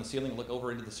tiles up on the ceiling and look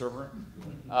over into the server room.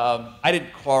 I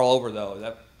didn't crawl over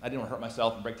though. I didn't want to hurt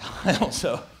myself and break tiles,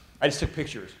 so I just took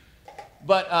pictures.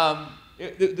 But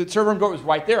the server room door was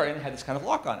right there, and it had this kind of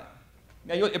lock on it.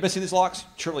 Now, you ever seen these locks?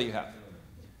 Surely you have.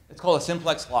 It's called a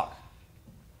simplex lock.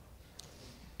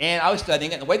 And I was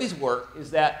studying it, and the way these work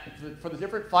is that for the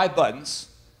different 5 buttons,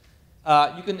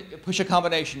 you can push a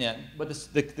combination in, but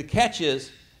the catch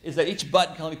is that each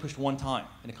button can only be pushed one time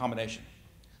in a combination.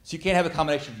 So you can't have a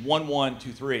combination of 1, 1,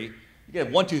 2, 3. You can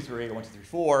have 1, 2, 3, or 1, 2, 3,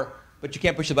 4, but you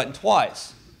can't push the button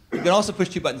twice. You can also push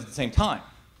 2 buttons at the same time.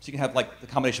 So you can have like the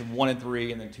combination of 1 and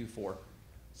 3 and then 2, 4,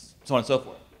 so on and so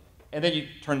forth. And then you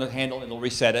turn the handle and it'll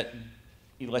reset it and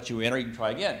either let you in or you can try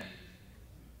again.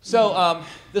 So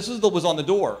this was on the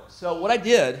door. So what I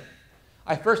did,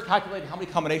 I first calculated how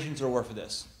many combinations there were for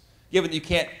this, given that you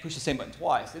can't push the same button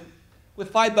twice. And with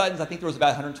 5 buttons, I think there was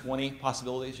about 120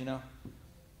 possibilities, you know.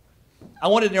 I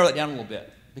wanted to narrow that down a little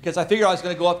bit because I figured I was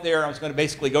going to go up there and I was going to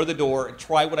basically go to the door and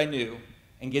try what I knew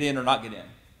and get in or not get in.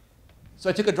 So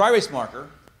I took a dry erase marker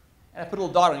and I put a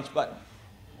little dot on each button.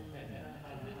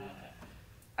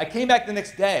 I came back the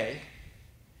next day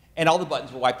and all the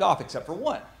buttons were wiped off except for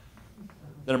one,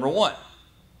 the number 1.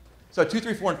 So 2,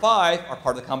 3, 4, and 5 are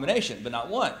part of the combination, but not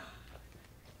 1.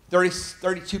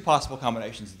 32 possible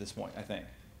combinations at this point, I think.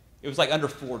 It was like under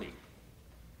 40.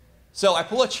 So I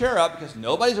pull a chair up because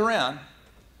nobody's around.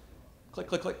 Click,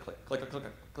 click, click, click, click, click, click,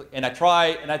 click. And I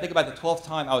try, and I think about the 12th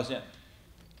time I was in.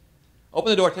 Open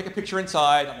the door, take a picture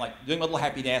inside. I'm like doing a little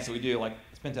happy dance that we do, like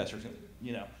spin testers,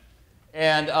 you know.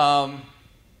 And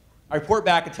I report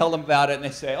back and tell them about it, and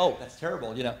they say, oh, that's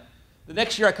terrible, you know. The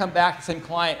next year I come back to the same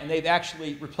client, and they've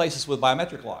actually replaced us with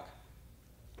biometric lock.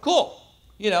 Cool,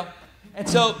 you know. And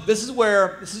so this is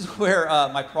where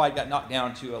my pride got knocked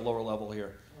down to a lower level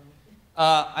here.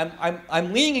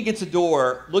 I'm leaning against the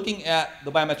door, looking at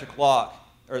the biometric lock,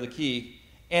 or the key,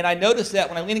 and I notice that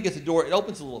when I lean against the door, it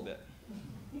opens a little bit.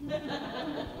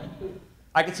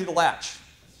 I can see the latch.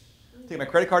 Take my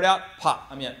credit card out, pop,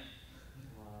 I'm in.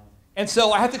 And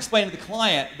so I have to explain to the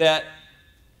client that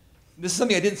this is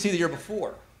something I didn't see the year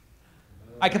before.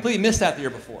 I completely missed that the year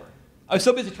before. I was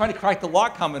so busy trying to crack the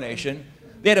lock combination.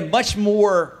 They had a much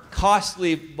more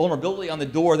costly vulnerability on the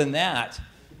door than that.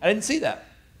 I didn't see that.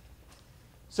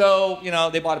 So, you know,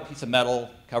 they bought a piece of metal,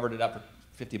 covered it up for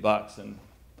 50 bucks, and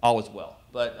all was well.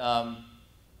 But,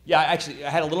 yeah, I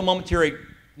had a little momentary,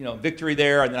 you know, victory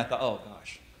there, and then I thought, oh,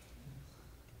 gosh.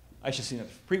 I should have seen it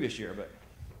the previous year, but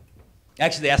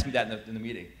actually they asked me that in the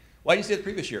meeting. Why didn't you see it the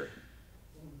previous year?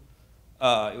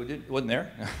 It wasn't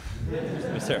there.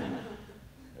 It was there.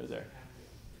 It was there.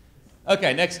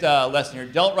 Okay, next lesson here.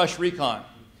 Don't rush recon.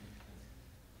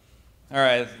 All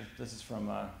right, this is from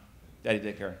Daddy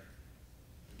Daycare.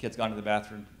 Kid's gone to the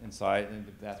bathroom inside, and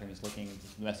the bathroom he's looking at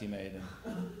this mess he made. And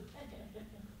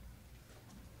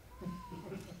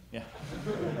yeah.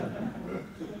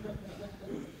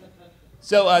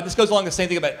 So this goes along the same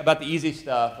thing about the easy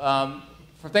stuff.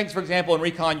 For example, in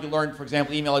recon, you can learn, for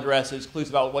example, email addresses, clues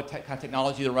about what kind of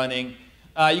technology they're running.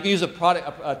 You can use a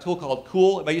tool called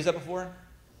Cool. Have I used that before?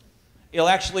 It'll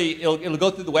go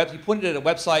through the web. You put it at a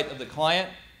website of the client,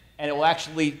 and it'll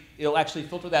actually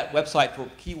filter that website for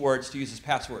keywords to use as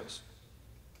passwords.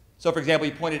 So, for example,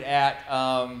 you point it at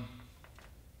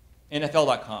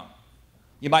NFL.com.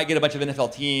 You might get a bunch of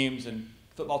NFL teams and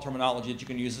football terminology that you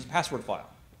can use as a password file.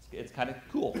 It's kind of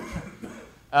cool.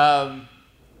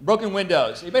 Broken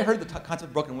windows. Anybody heard the concept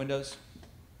of broken windows?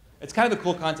 It's kind of a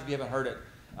cool concept if you haven't heard it.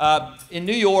 In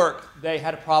New York, they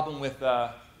had a problem with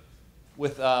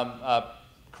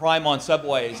crime on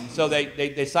subways, and so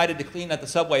they decided to clean up the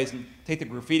subways and take the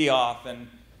graffiti off, and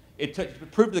it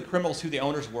proved to the criminals who the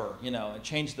owners were, you know, and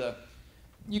changed the...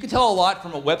 You can tell a lot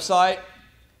from a website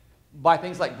by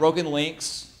things like broken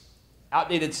links,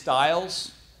 outdated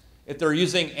styles, if they're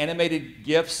using animated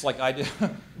GIFs like I do,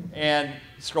 and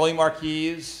scrolling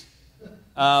marquees,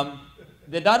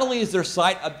 then not only is their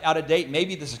site out of date,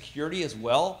 maybe the security as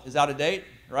well is out of date,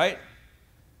 right?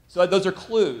 So those are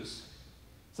clues.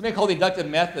 Something called the inductive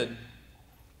method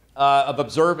of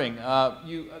observing.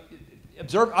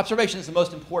 Observation is the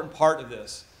most important part of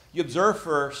this. You observe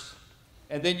first,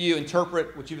 and then you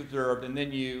interpret what you've observed, and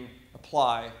then you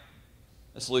apply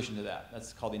a solution to that.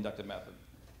 That's called the inductive method.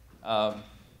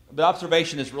 But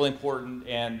observation is really important,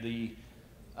 and the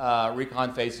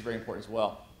recon phase is very important as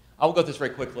well. I will go through this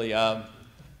very quickly.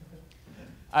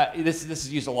 This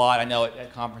is used a lot, I know,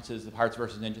 at conferences, the Pirates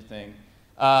versus Ninja thing.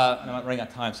 I'm not running out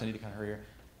of time, so I need to kind of hurry here.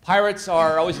 Pirates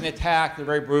are always in attack. They're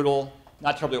very brutal,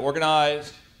 not terribly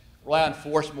organized, rely on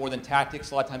force more than tactics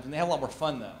a lot of times, and they have a lot more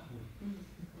fun, though.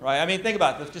 Right? I mean, think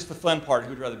about it. Just the fun part.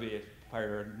 Who'd rather be a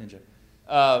pirate or a ninja?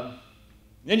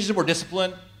 Ninjas are more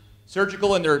disciplined,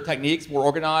 surgical in their techniques, more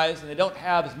organized, and they don't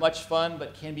have as much fun,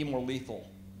 but can be more lethal.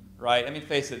 Right? I mean,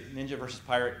 face it, ninja versus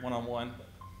pirate, one-on-one,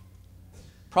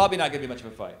 probably not going to be much of a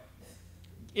fight.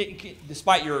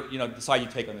 Despite your, the side you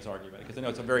take on this argument, because I know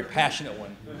it's a very passionate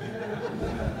one.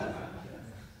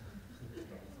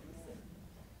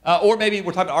 Or maybe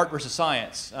we're talking art versus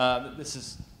science. This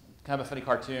is kind of a funny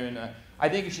cartoon. I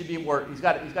think you should be more, he's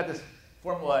got this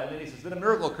formula, and then he says, then a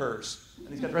miracle occurs. And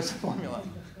he's got the rest of the formula.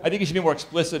 I think you should be more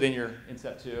explicit in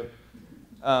step 2.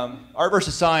 Art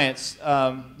versus science.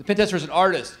 The pen tester is an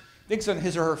artist. Thinks on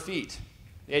his or her feet.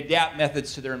 They adapt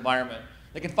methods to their environment.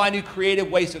 They can find new creative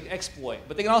ways to exploit,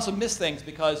 but they can also miss things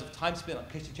because of time spent on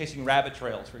chasing rabbit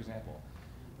trails, for example.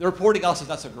 The reporting also is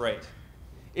not so great.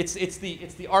 It's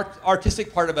the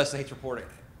artistic part of us that hates reporting,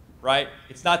 right?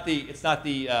 It's not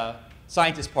the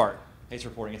scientist part that hates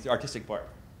reporting. It's the artistic part.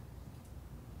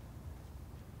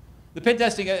 The pen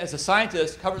testing as a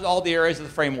scientist covers all the areas of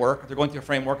the framework. They're going through a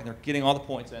framework and they're getting all the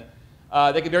points in.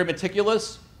 They can be very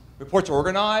meticulous. Reports are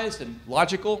organized and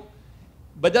logical,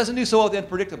 but doesn't do so well with the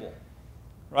unpredictable,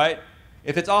 right?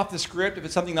 If it's off the script, if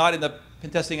it's something not in the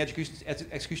pen testing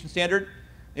execution standard,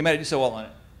 they might not do so well on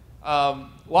it.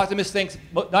 We'll have to miss things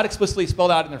not explicitly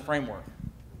spelled out in their framework.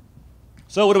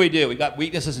 So what do? We've got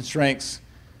weaknesses and strengths.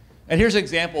 And here's an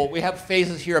example. We have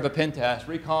phases here of a pen test: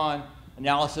 recon,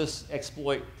 analysis,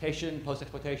 exploitation,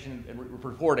 post-exploitation, and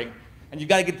reporting. And you've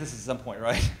got to get this at some point,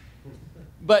 right?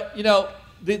 But you know,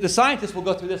 the scientists will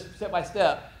go through this step by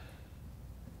step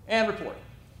and report.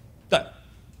 Done.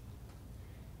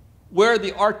 Where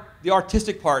the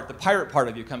artistic part, the pirate part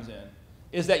of you comes in,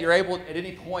 is that you're able at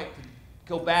any point to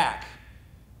go back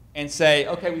and say,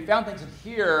 okay, we found things in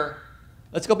here.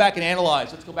 Let's go back and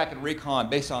analyze. Let's go back and recon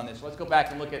based on this. Let's go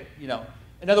back and look at, you know.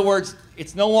 In other words,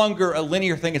 it's no longer a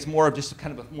linear thing. It's more of just a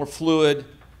kind of a more fluid.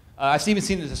 I've even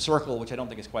seen it as a circle, which I don't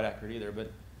think is quite accurate either.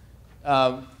 But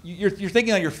you're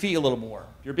thinking on your feet a little more.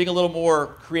 You're being a little more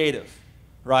creative,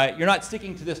 right? You're not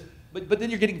sticking to this, but then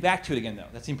you're getting back to it again, though.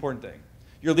 That's the important thing.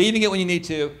 You're leaving it when you need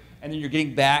to, and then you're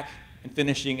getting back and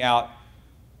finishing out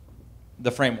the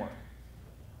framework.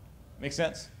 Make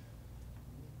sense?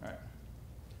 All right.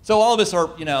 So all of us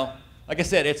are, you know, like I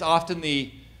said, it's often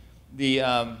we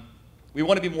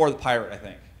want to be more the pirate, I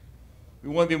think. We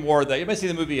want to be more the, anybody see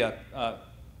the movie, what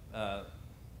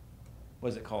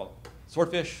is it called?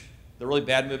 Swordfish? The really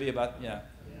bad movie about, yeah.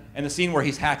 And the scene where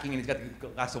he's hacking and he's got the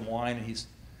glass of wine and he's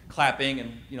clapping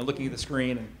and, you know, looking at the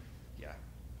screen and, yeah.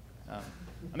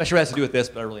 I'm not sure what it has to do with this,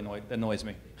 but that annoys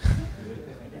me.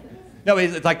 No,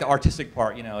 it's like the artistic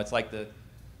part, you know. It's like the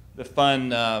fun,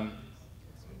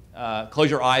 close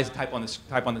your eyes, type on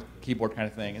the keyboard kind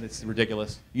of thing, and it's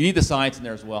ridiculous. You need the science in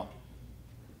there as well.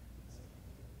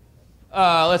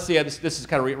 Let's see. This is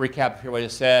kind of recap here what I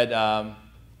just said.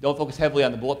 Don't focus heavily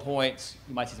on the bullet points.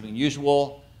 You might see something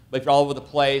unusual, but if you're all over the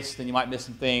place, then you might miss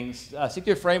some things. Stick to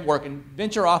your framework and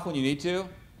venture off when you need to,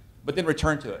 but then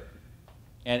return to it,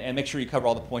 and make sure you cover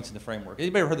all the points in the framework.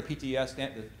 Anybody ever heard the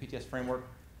PTS framework?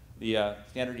 The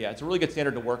standard? Yeah, it's a really good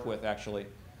standard to work with, actually.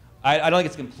 I don't think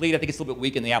it's complete. I think it's a little bit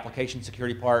weak in the application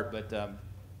security part, but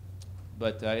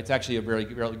it's actually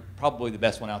probably the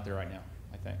best one out there right now,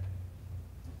 I think.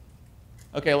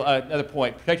 Okay, another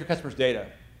point. Protect your customers' data.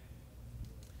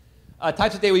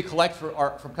 Types of data we collect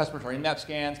from customers are in-map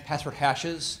scans, password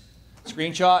hashes,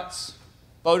 screenshots,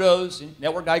 photos,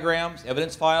 network diagrams,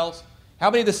 evidence files.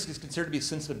 How many of this is considered to be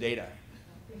sensitive data?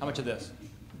 How much of this?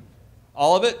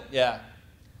 All of it? Yeah.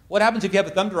 What happens if you have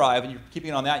a thumb drive and you're keeping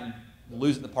it on that and you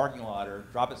lose it in the parking lot or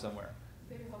drop it somewhere?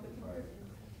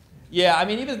 Yeah, I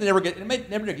mean, even if it may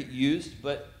never get used,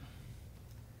 but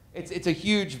it's a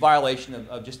huge violation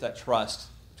of just that trust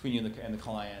between you and the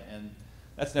client, and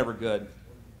that's never good.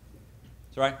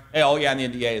 Sorry? Hey, oh yeah, and the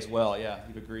NDA as well. Yeah,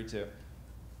 you've agreed to.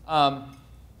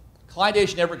 Client data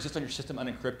should never exist on your system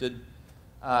unencrypted.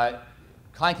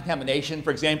 Client contamination,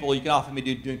 for example, you can often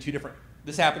be doing two different.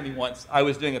 This happened to me once. I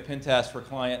was doing a pen test for a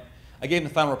client. I gave them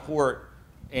the final report,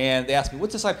 and they asked me,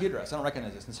 "What's this IP address? I don't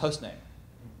recognize this. This host name."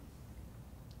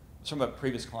 It's from a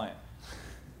previous client.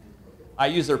 I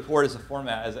used the report as a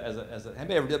format,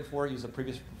 anybody ever did it before? Use the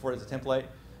previous report as a template,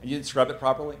 and you didn't scrub it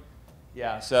properly?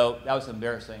 Yeah, so that was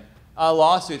embarrassing.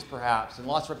 Lawsuits, perhaps, and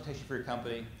lost reputation for your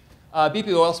company.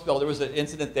 BP oil spill, there was an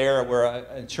incident there where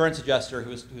an insurance adjuster who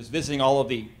was visiting all of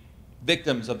the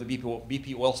victims of the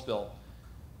BP oil spill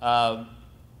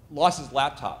lost his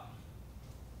laptop.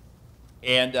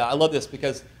 And I love this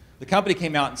because the company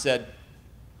came out and said,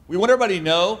 we want everybody to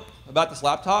know about this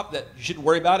laptop, that you shouldn't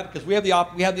worry about it, because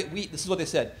this is what they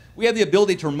said, we have the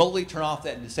ability to remotely turn off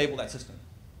that and disable that system.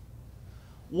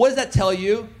 What does that tell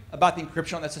you about the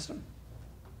encryption on that system?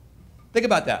 Think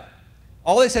about that.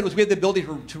 All they said was we have the ability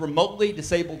to remotely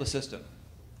disable the system.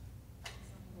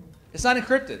 It's not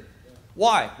encrypted.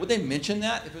 Why? Would they mention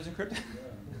that if it was encrypted?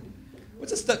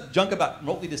 What's this junk about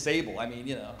remotely disable? I mean,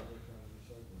 you know.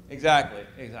 Exactly.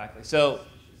 So,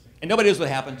 and nobody knows what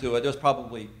happened to it. There's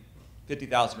probably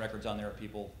 50,000 records on there of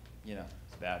people, you know,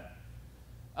 it's bad.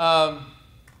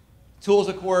 Tools,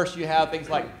 of course, you have things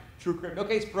like TrueCrypt.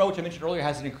 NoCase Pro, which I mentioned earlier,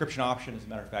 has an encryption option, as a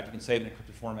matter of fact. You can save in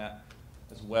encrypted format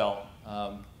as well.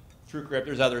 TrueCrypt,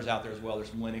 there's others out there as well. There's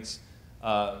some Linux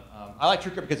I like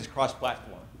TrueCrypt because it's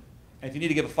cross-platform. And if you need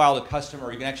to give a file to a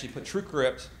customer, you can actually put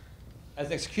TrueCrypt as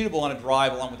an executable on a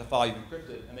drive along with the file you've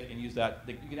encrypted, and they can use that.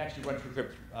 You can actually run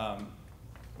TrueCrypt, what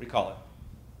do you call it?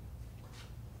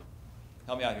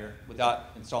 Help me out here.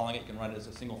 Without installing it, you can run it as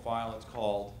a single file. It's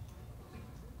called,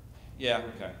 yeah,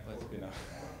 okay, let's do that.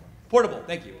 Portable,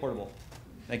 thank you, portable.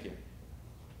 Thank you.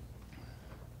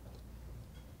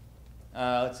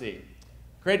 Let's see.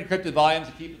 Create encrypted volumes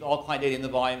to keep all client data in the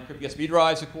volume. Encrypt USB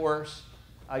drives, of course.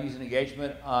 Use an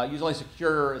engagement. Use only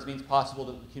secure as means possible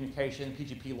to communication.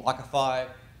 PGP lockify,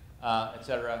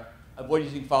 etc. Avoid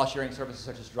using file sharing services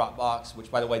such as Dropbox,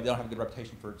 which, by the way, they don't have a good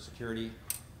reputation for security.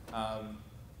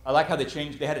 I like how they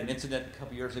changed. They had an incident a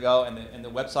couple years ago, and the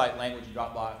website language in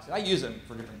Dropbox. And I use them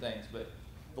for different things, but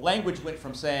the language went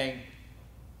from saying,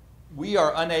 we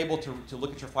are unable to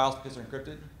look at your files because they're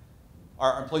encrypted.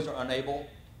 Our employees are unable.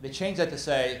 They changed that to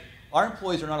say, our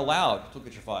employees are not allowed to look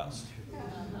at your files.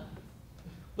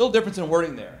 Little difference in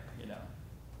wording there, you know,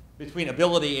 between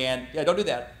ability and, yeah, don't do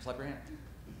that, slap your hand.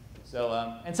 So,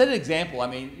 and set an example. I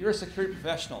mean, you're a security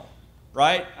professional,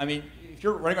 right? I mean, if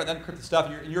you're running around unencrypted stuff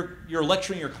and you're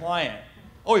lecturing your client,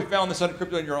 oh, we found this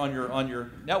unencrypted on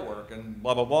your network and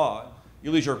blah, blah, blah.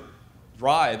 You lose your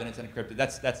drive and it's unencrypted.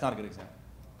 That's not a good example.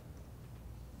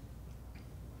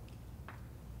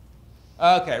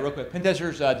 Okay, real quick. Pen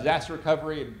testers, disaster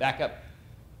recovery and backup,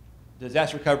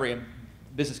 disaster recovery and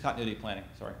business continuity planning,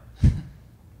 sorry.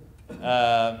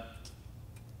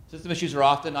 System issues are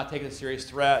often not taken as serious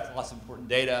threats, lots of important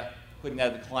data. Putting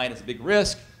that at the client is a big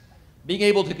risk. Being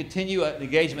able to continue an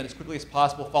engagement as quickly as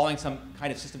possible following some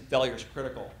kind of system failure is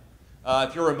critical.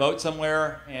 If you're remote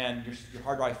somewhere and your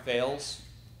hard drive fails,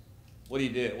 what do you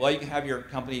do? Well, you can have your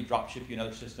company drop ship you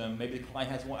another system. Maybe the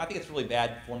client has one. I think it's really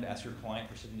bad form to ask your client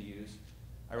for something to use.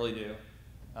 I really do.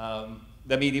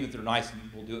 That means even if they're nice,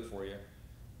 we'll do it for you.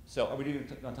 So are we doing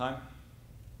it on time?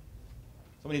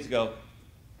 Somebody needs to go.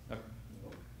 Okay.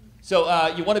 So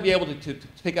you want to be able to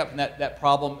pick up from that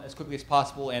problem as quickly as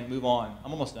possible and move on.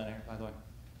 I'm almost done here, by the way.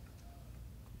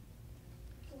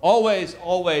 Always,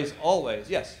 always, always.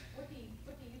 Yes? What do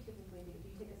you typically do? Do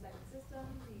you take a second system?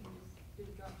 Do you just do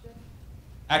the drop ship?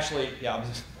 Actually, yeah. I'm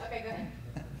just Okay, go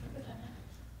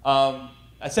ahead.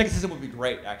 A second system would be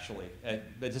great, actually.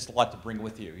 But just a lot to bring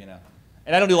with you, you know.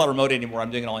 And I don't do a lot of remote anymore.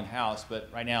 I'm doing it all in-house, but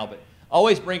right now. But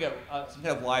always bring some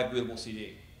kind of live bootable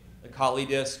CD, a Kali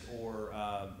disk or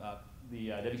the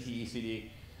WTE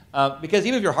CD. Because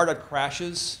even if your hard drive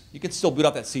crashes, you can still boot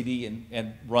up that CD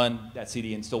and run that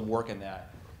CD and still work in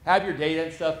that. Have your data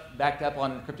and stuff backed up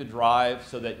on an encrypted drive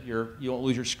so that you won't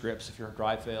lose your scripts if your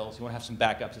drive fails. You want to have some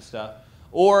backups and stuff.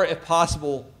 Or, if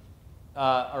possible,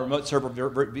 a remote server via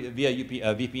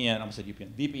VPN. I almost said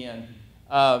UPN. VPN.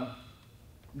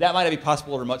 That might not be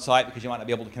possible on a remote site because you might not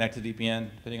be able to connect to VPN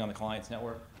depending on the client's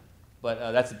network.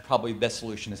 But that's probably the best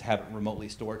solution, is have it remotely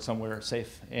stored somewhere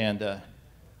safe and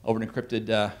over an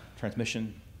encrypted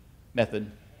transmission method.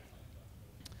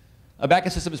 A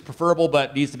backup system is preferable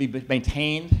but needs to be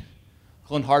maintained.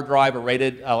 Clone hard drive or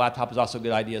rated laptop is also a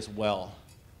good idea as well.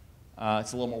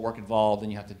 It's a little more work involved,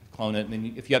 and you have to clone it. And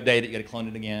then if you update it, you got to clone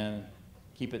it again and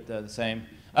keep it the same.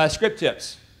 Script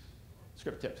tips.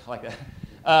 Script tips, I like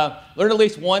that. Learn at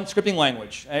least one scripting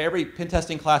language. Every pen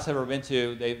testing class I've ever been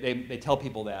to, they tell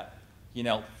people that. You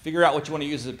know, figure out what you want to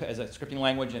use as a scripting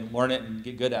language and learn it and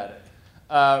get good at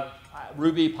it.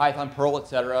 Ruby, Python, Perl,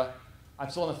 etc. I'm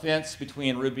still on the fence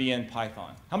between Ruby and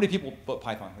Python. How many people vote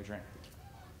Python? Raise your hand.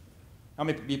 How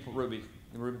many people Ruby?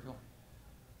 Ruby people?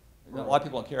 A lot of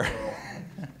people don't care.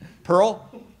 Perl?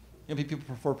 You know how many people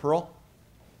prefer Perl?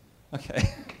 Okay.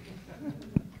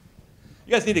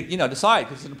 You guys need to, decide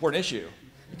because it's an important issue.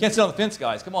 You can't sit on the fence,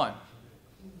 guys. Come on.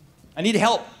 I need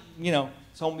help, so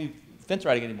I won't be fence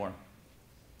riding anymore.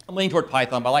 I'm leaning toward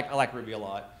Python, but I like Ruby a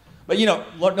lot. But,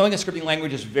 knowing a scripting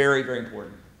language is very, very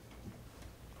important.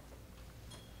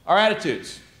 Our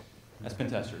attitudes as pen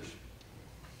testers.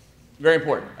 Very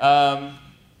important.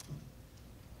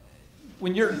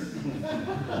 When you're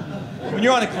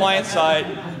on a client side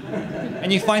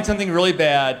and you find something really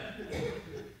bad,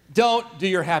 don't do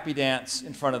your happy dance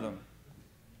in front of them.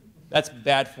 That's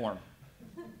bad form.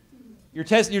 You're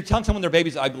telling someone their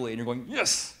baby's ugly, and you're going,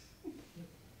 yes.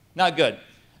 Not good.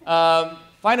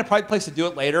 Find a private place to do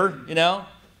it later,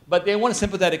 But they want a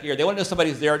sympathetic ear. They want to know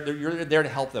somebody's there. You're there to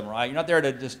help them, right? You're not there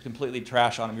to just completely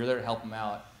trash on them. You're there to help them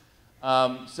out.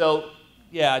 So,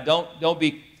 yeah, don't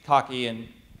be cocky and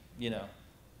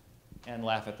and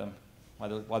laugh at them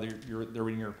while they're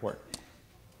reading your report.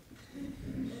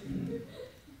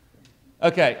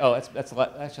 Okay. Oh, that's a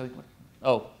lot. Actually,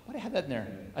 oh, why did I have that in there?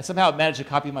 I somehow managed to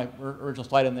copy my original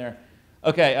slide in there.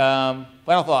 Okay,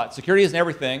 final thought. Security isn't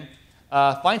everything.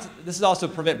 This is also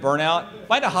prevent burnout.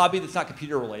 Find a hobby that's not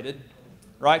computer related,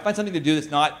 right? Find something to do that's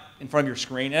not in front of your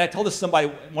screen. And I told this to somebody,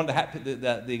 one of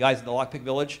the guys at the Lockpick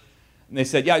Village, and they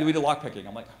said, yeah, we do lockpicking.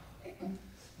 I'm like,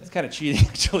 that's kind of cheating,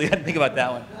 actually. I didn't think about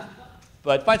that one.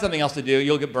 But find something else to do.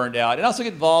 You'll get burned out. And also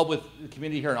get involved with the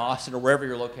community here in Austin or wherever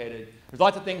you're located. There's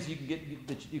lots of things you can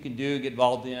get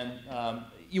involved in.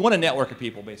 You want to network with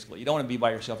people, basically. You don't want to be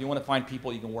by yourself. You want to find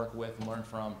people you can work with and learn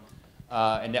from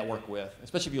and network with,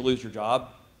 especially if you lose your job.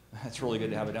 It's really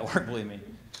good to have a network, believe me.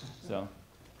 So, all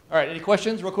right, any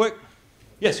questions real quick?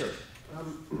 Yes, sir.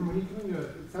 When you come into,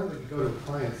 it sounds like you go to the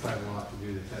client side a lot to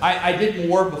do the testing. I did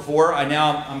more before.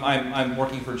 I'm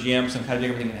working for GM, so I'm kind of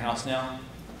doing everything in-house now.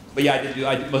 But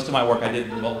yeah, most of my work I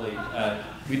did remotely.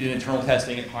 We did internal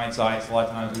testing at client sites. A lot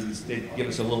of times they'd give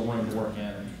us a little room to work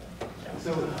in. Yeah.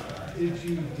 So did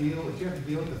you have to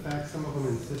deal with the fact some of them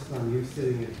insist on you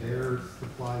sitting at their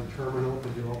supplied terminal to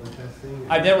do all the testing?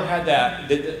 I've never had that.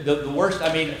 The worst,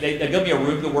 I mean, they give me a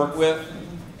room to work with,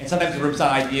 and sometimes the room's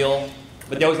not ideal,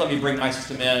 but they always let me bring my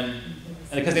system in.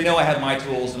 And because they know I have my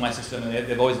tools and my system, and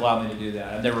they've always allowed me to do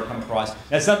that. I've never come across,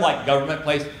 that's something like government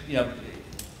place,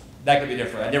 that could be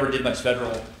different. I never did much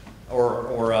federal,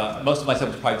 or most of my stuff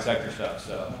was private sector stuff.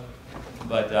 So,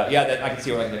 but yeah, I can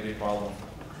see where that could be a problem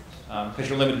because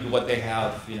you're limited to what they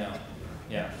have. Yeah.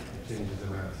 It changes the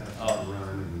amount of tests Oh, you run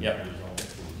and yep.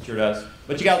 results. Sure does.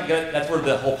 But that's where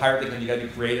the whole pirate thing comes. You got to be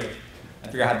creative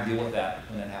and figure out how to deal with that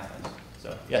when that happens.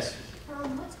 So yes.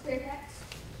 What's clear text?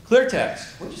 Clear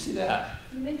text. Where'd you see that?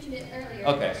 You mentioned it earlier.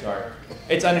 Okay, sorry.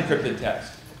 It's unencrypted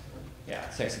text. Yeah,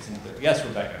 it's clear. Yes,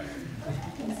 Rebecca.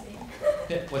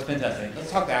 What's pen testing? Let's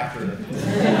talk after this.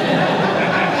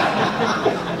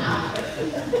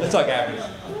 Let's talk after this.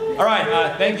 All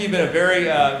right, thank you. You've been a very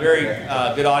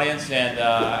good audience, and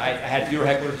I had fewer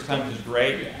hecklers this time, which is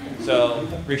great. So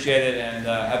appreciate it, and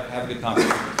have a good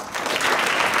conference.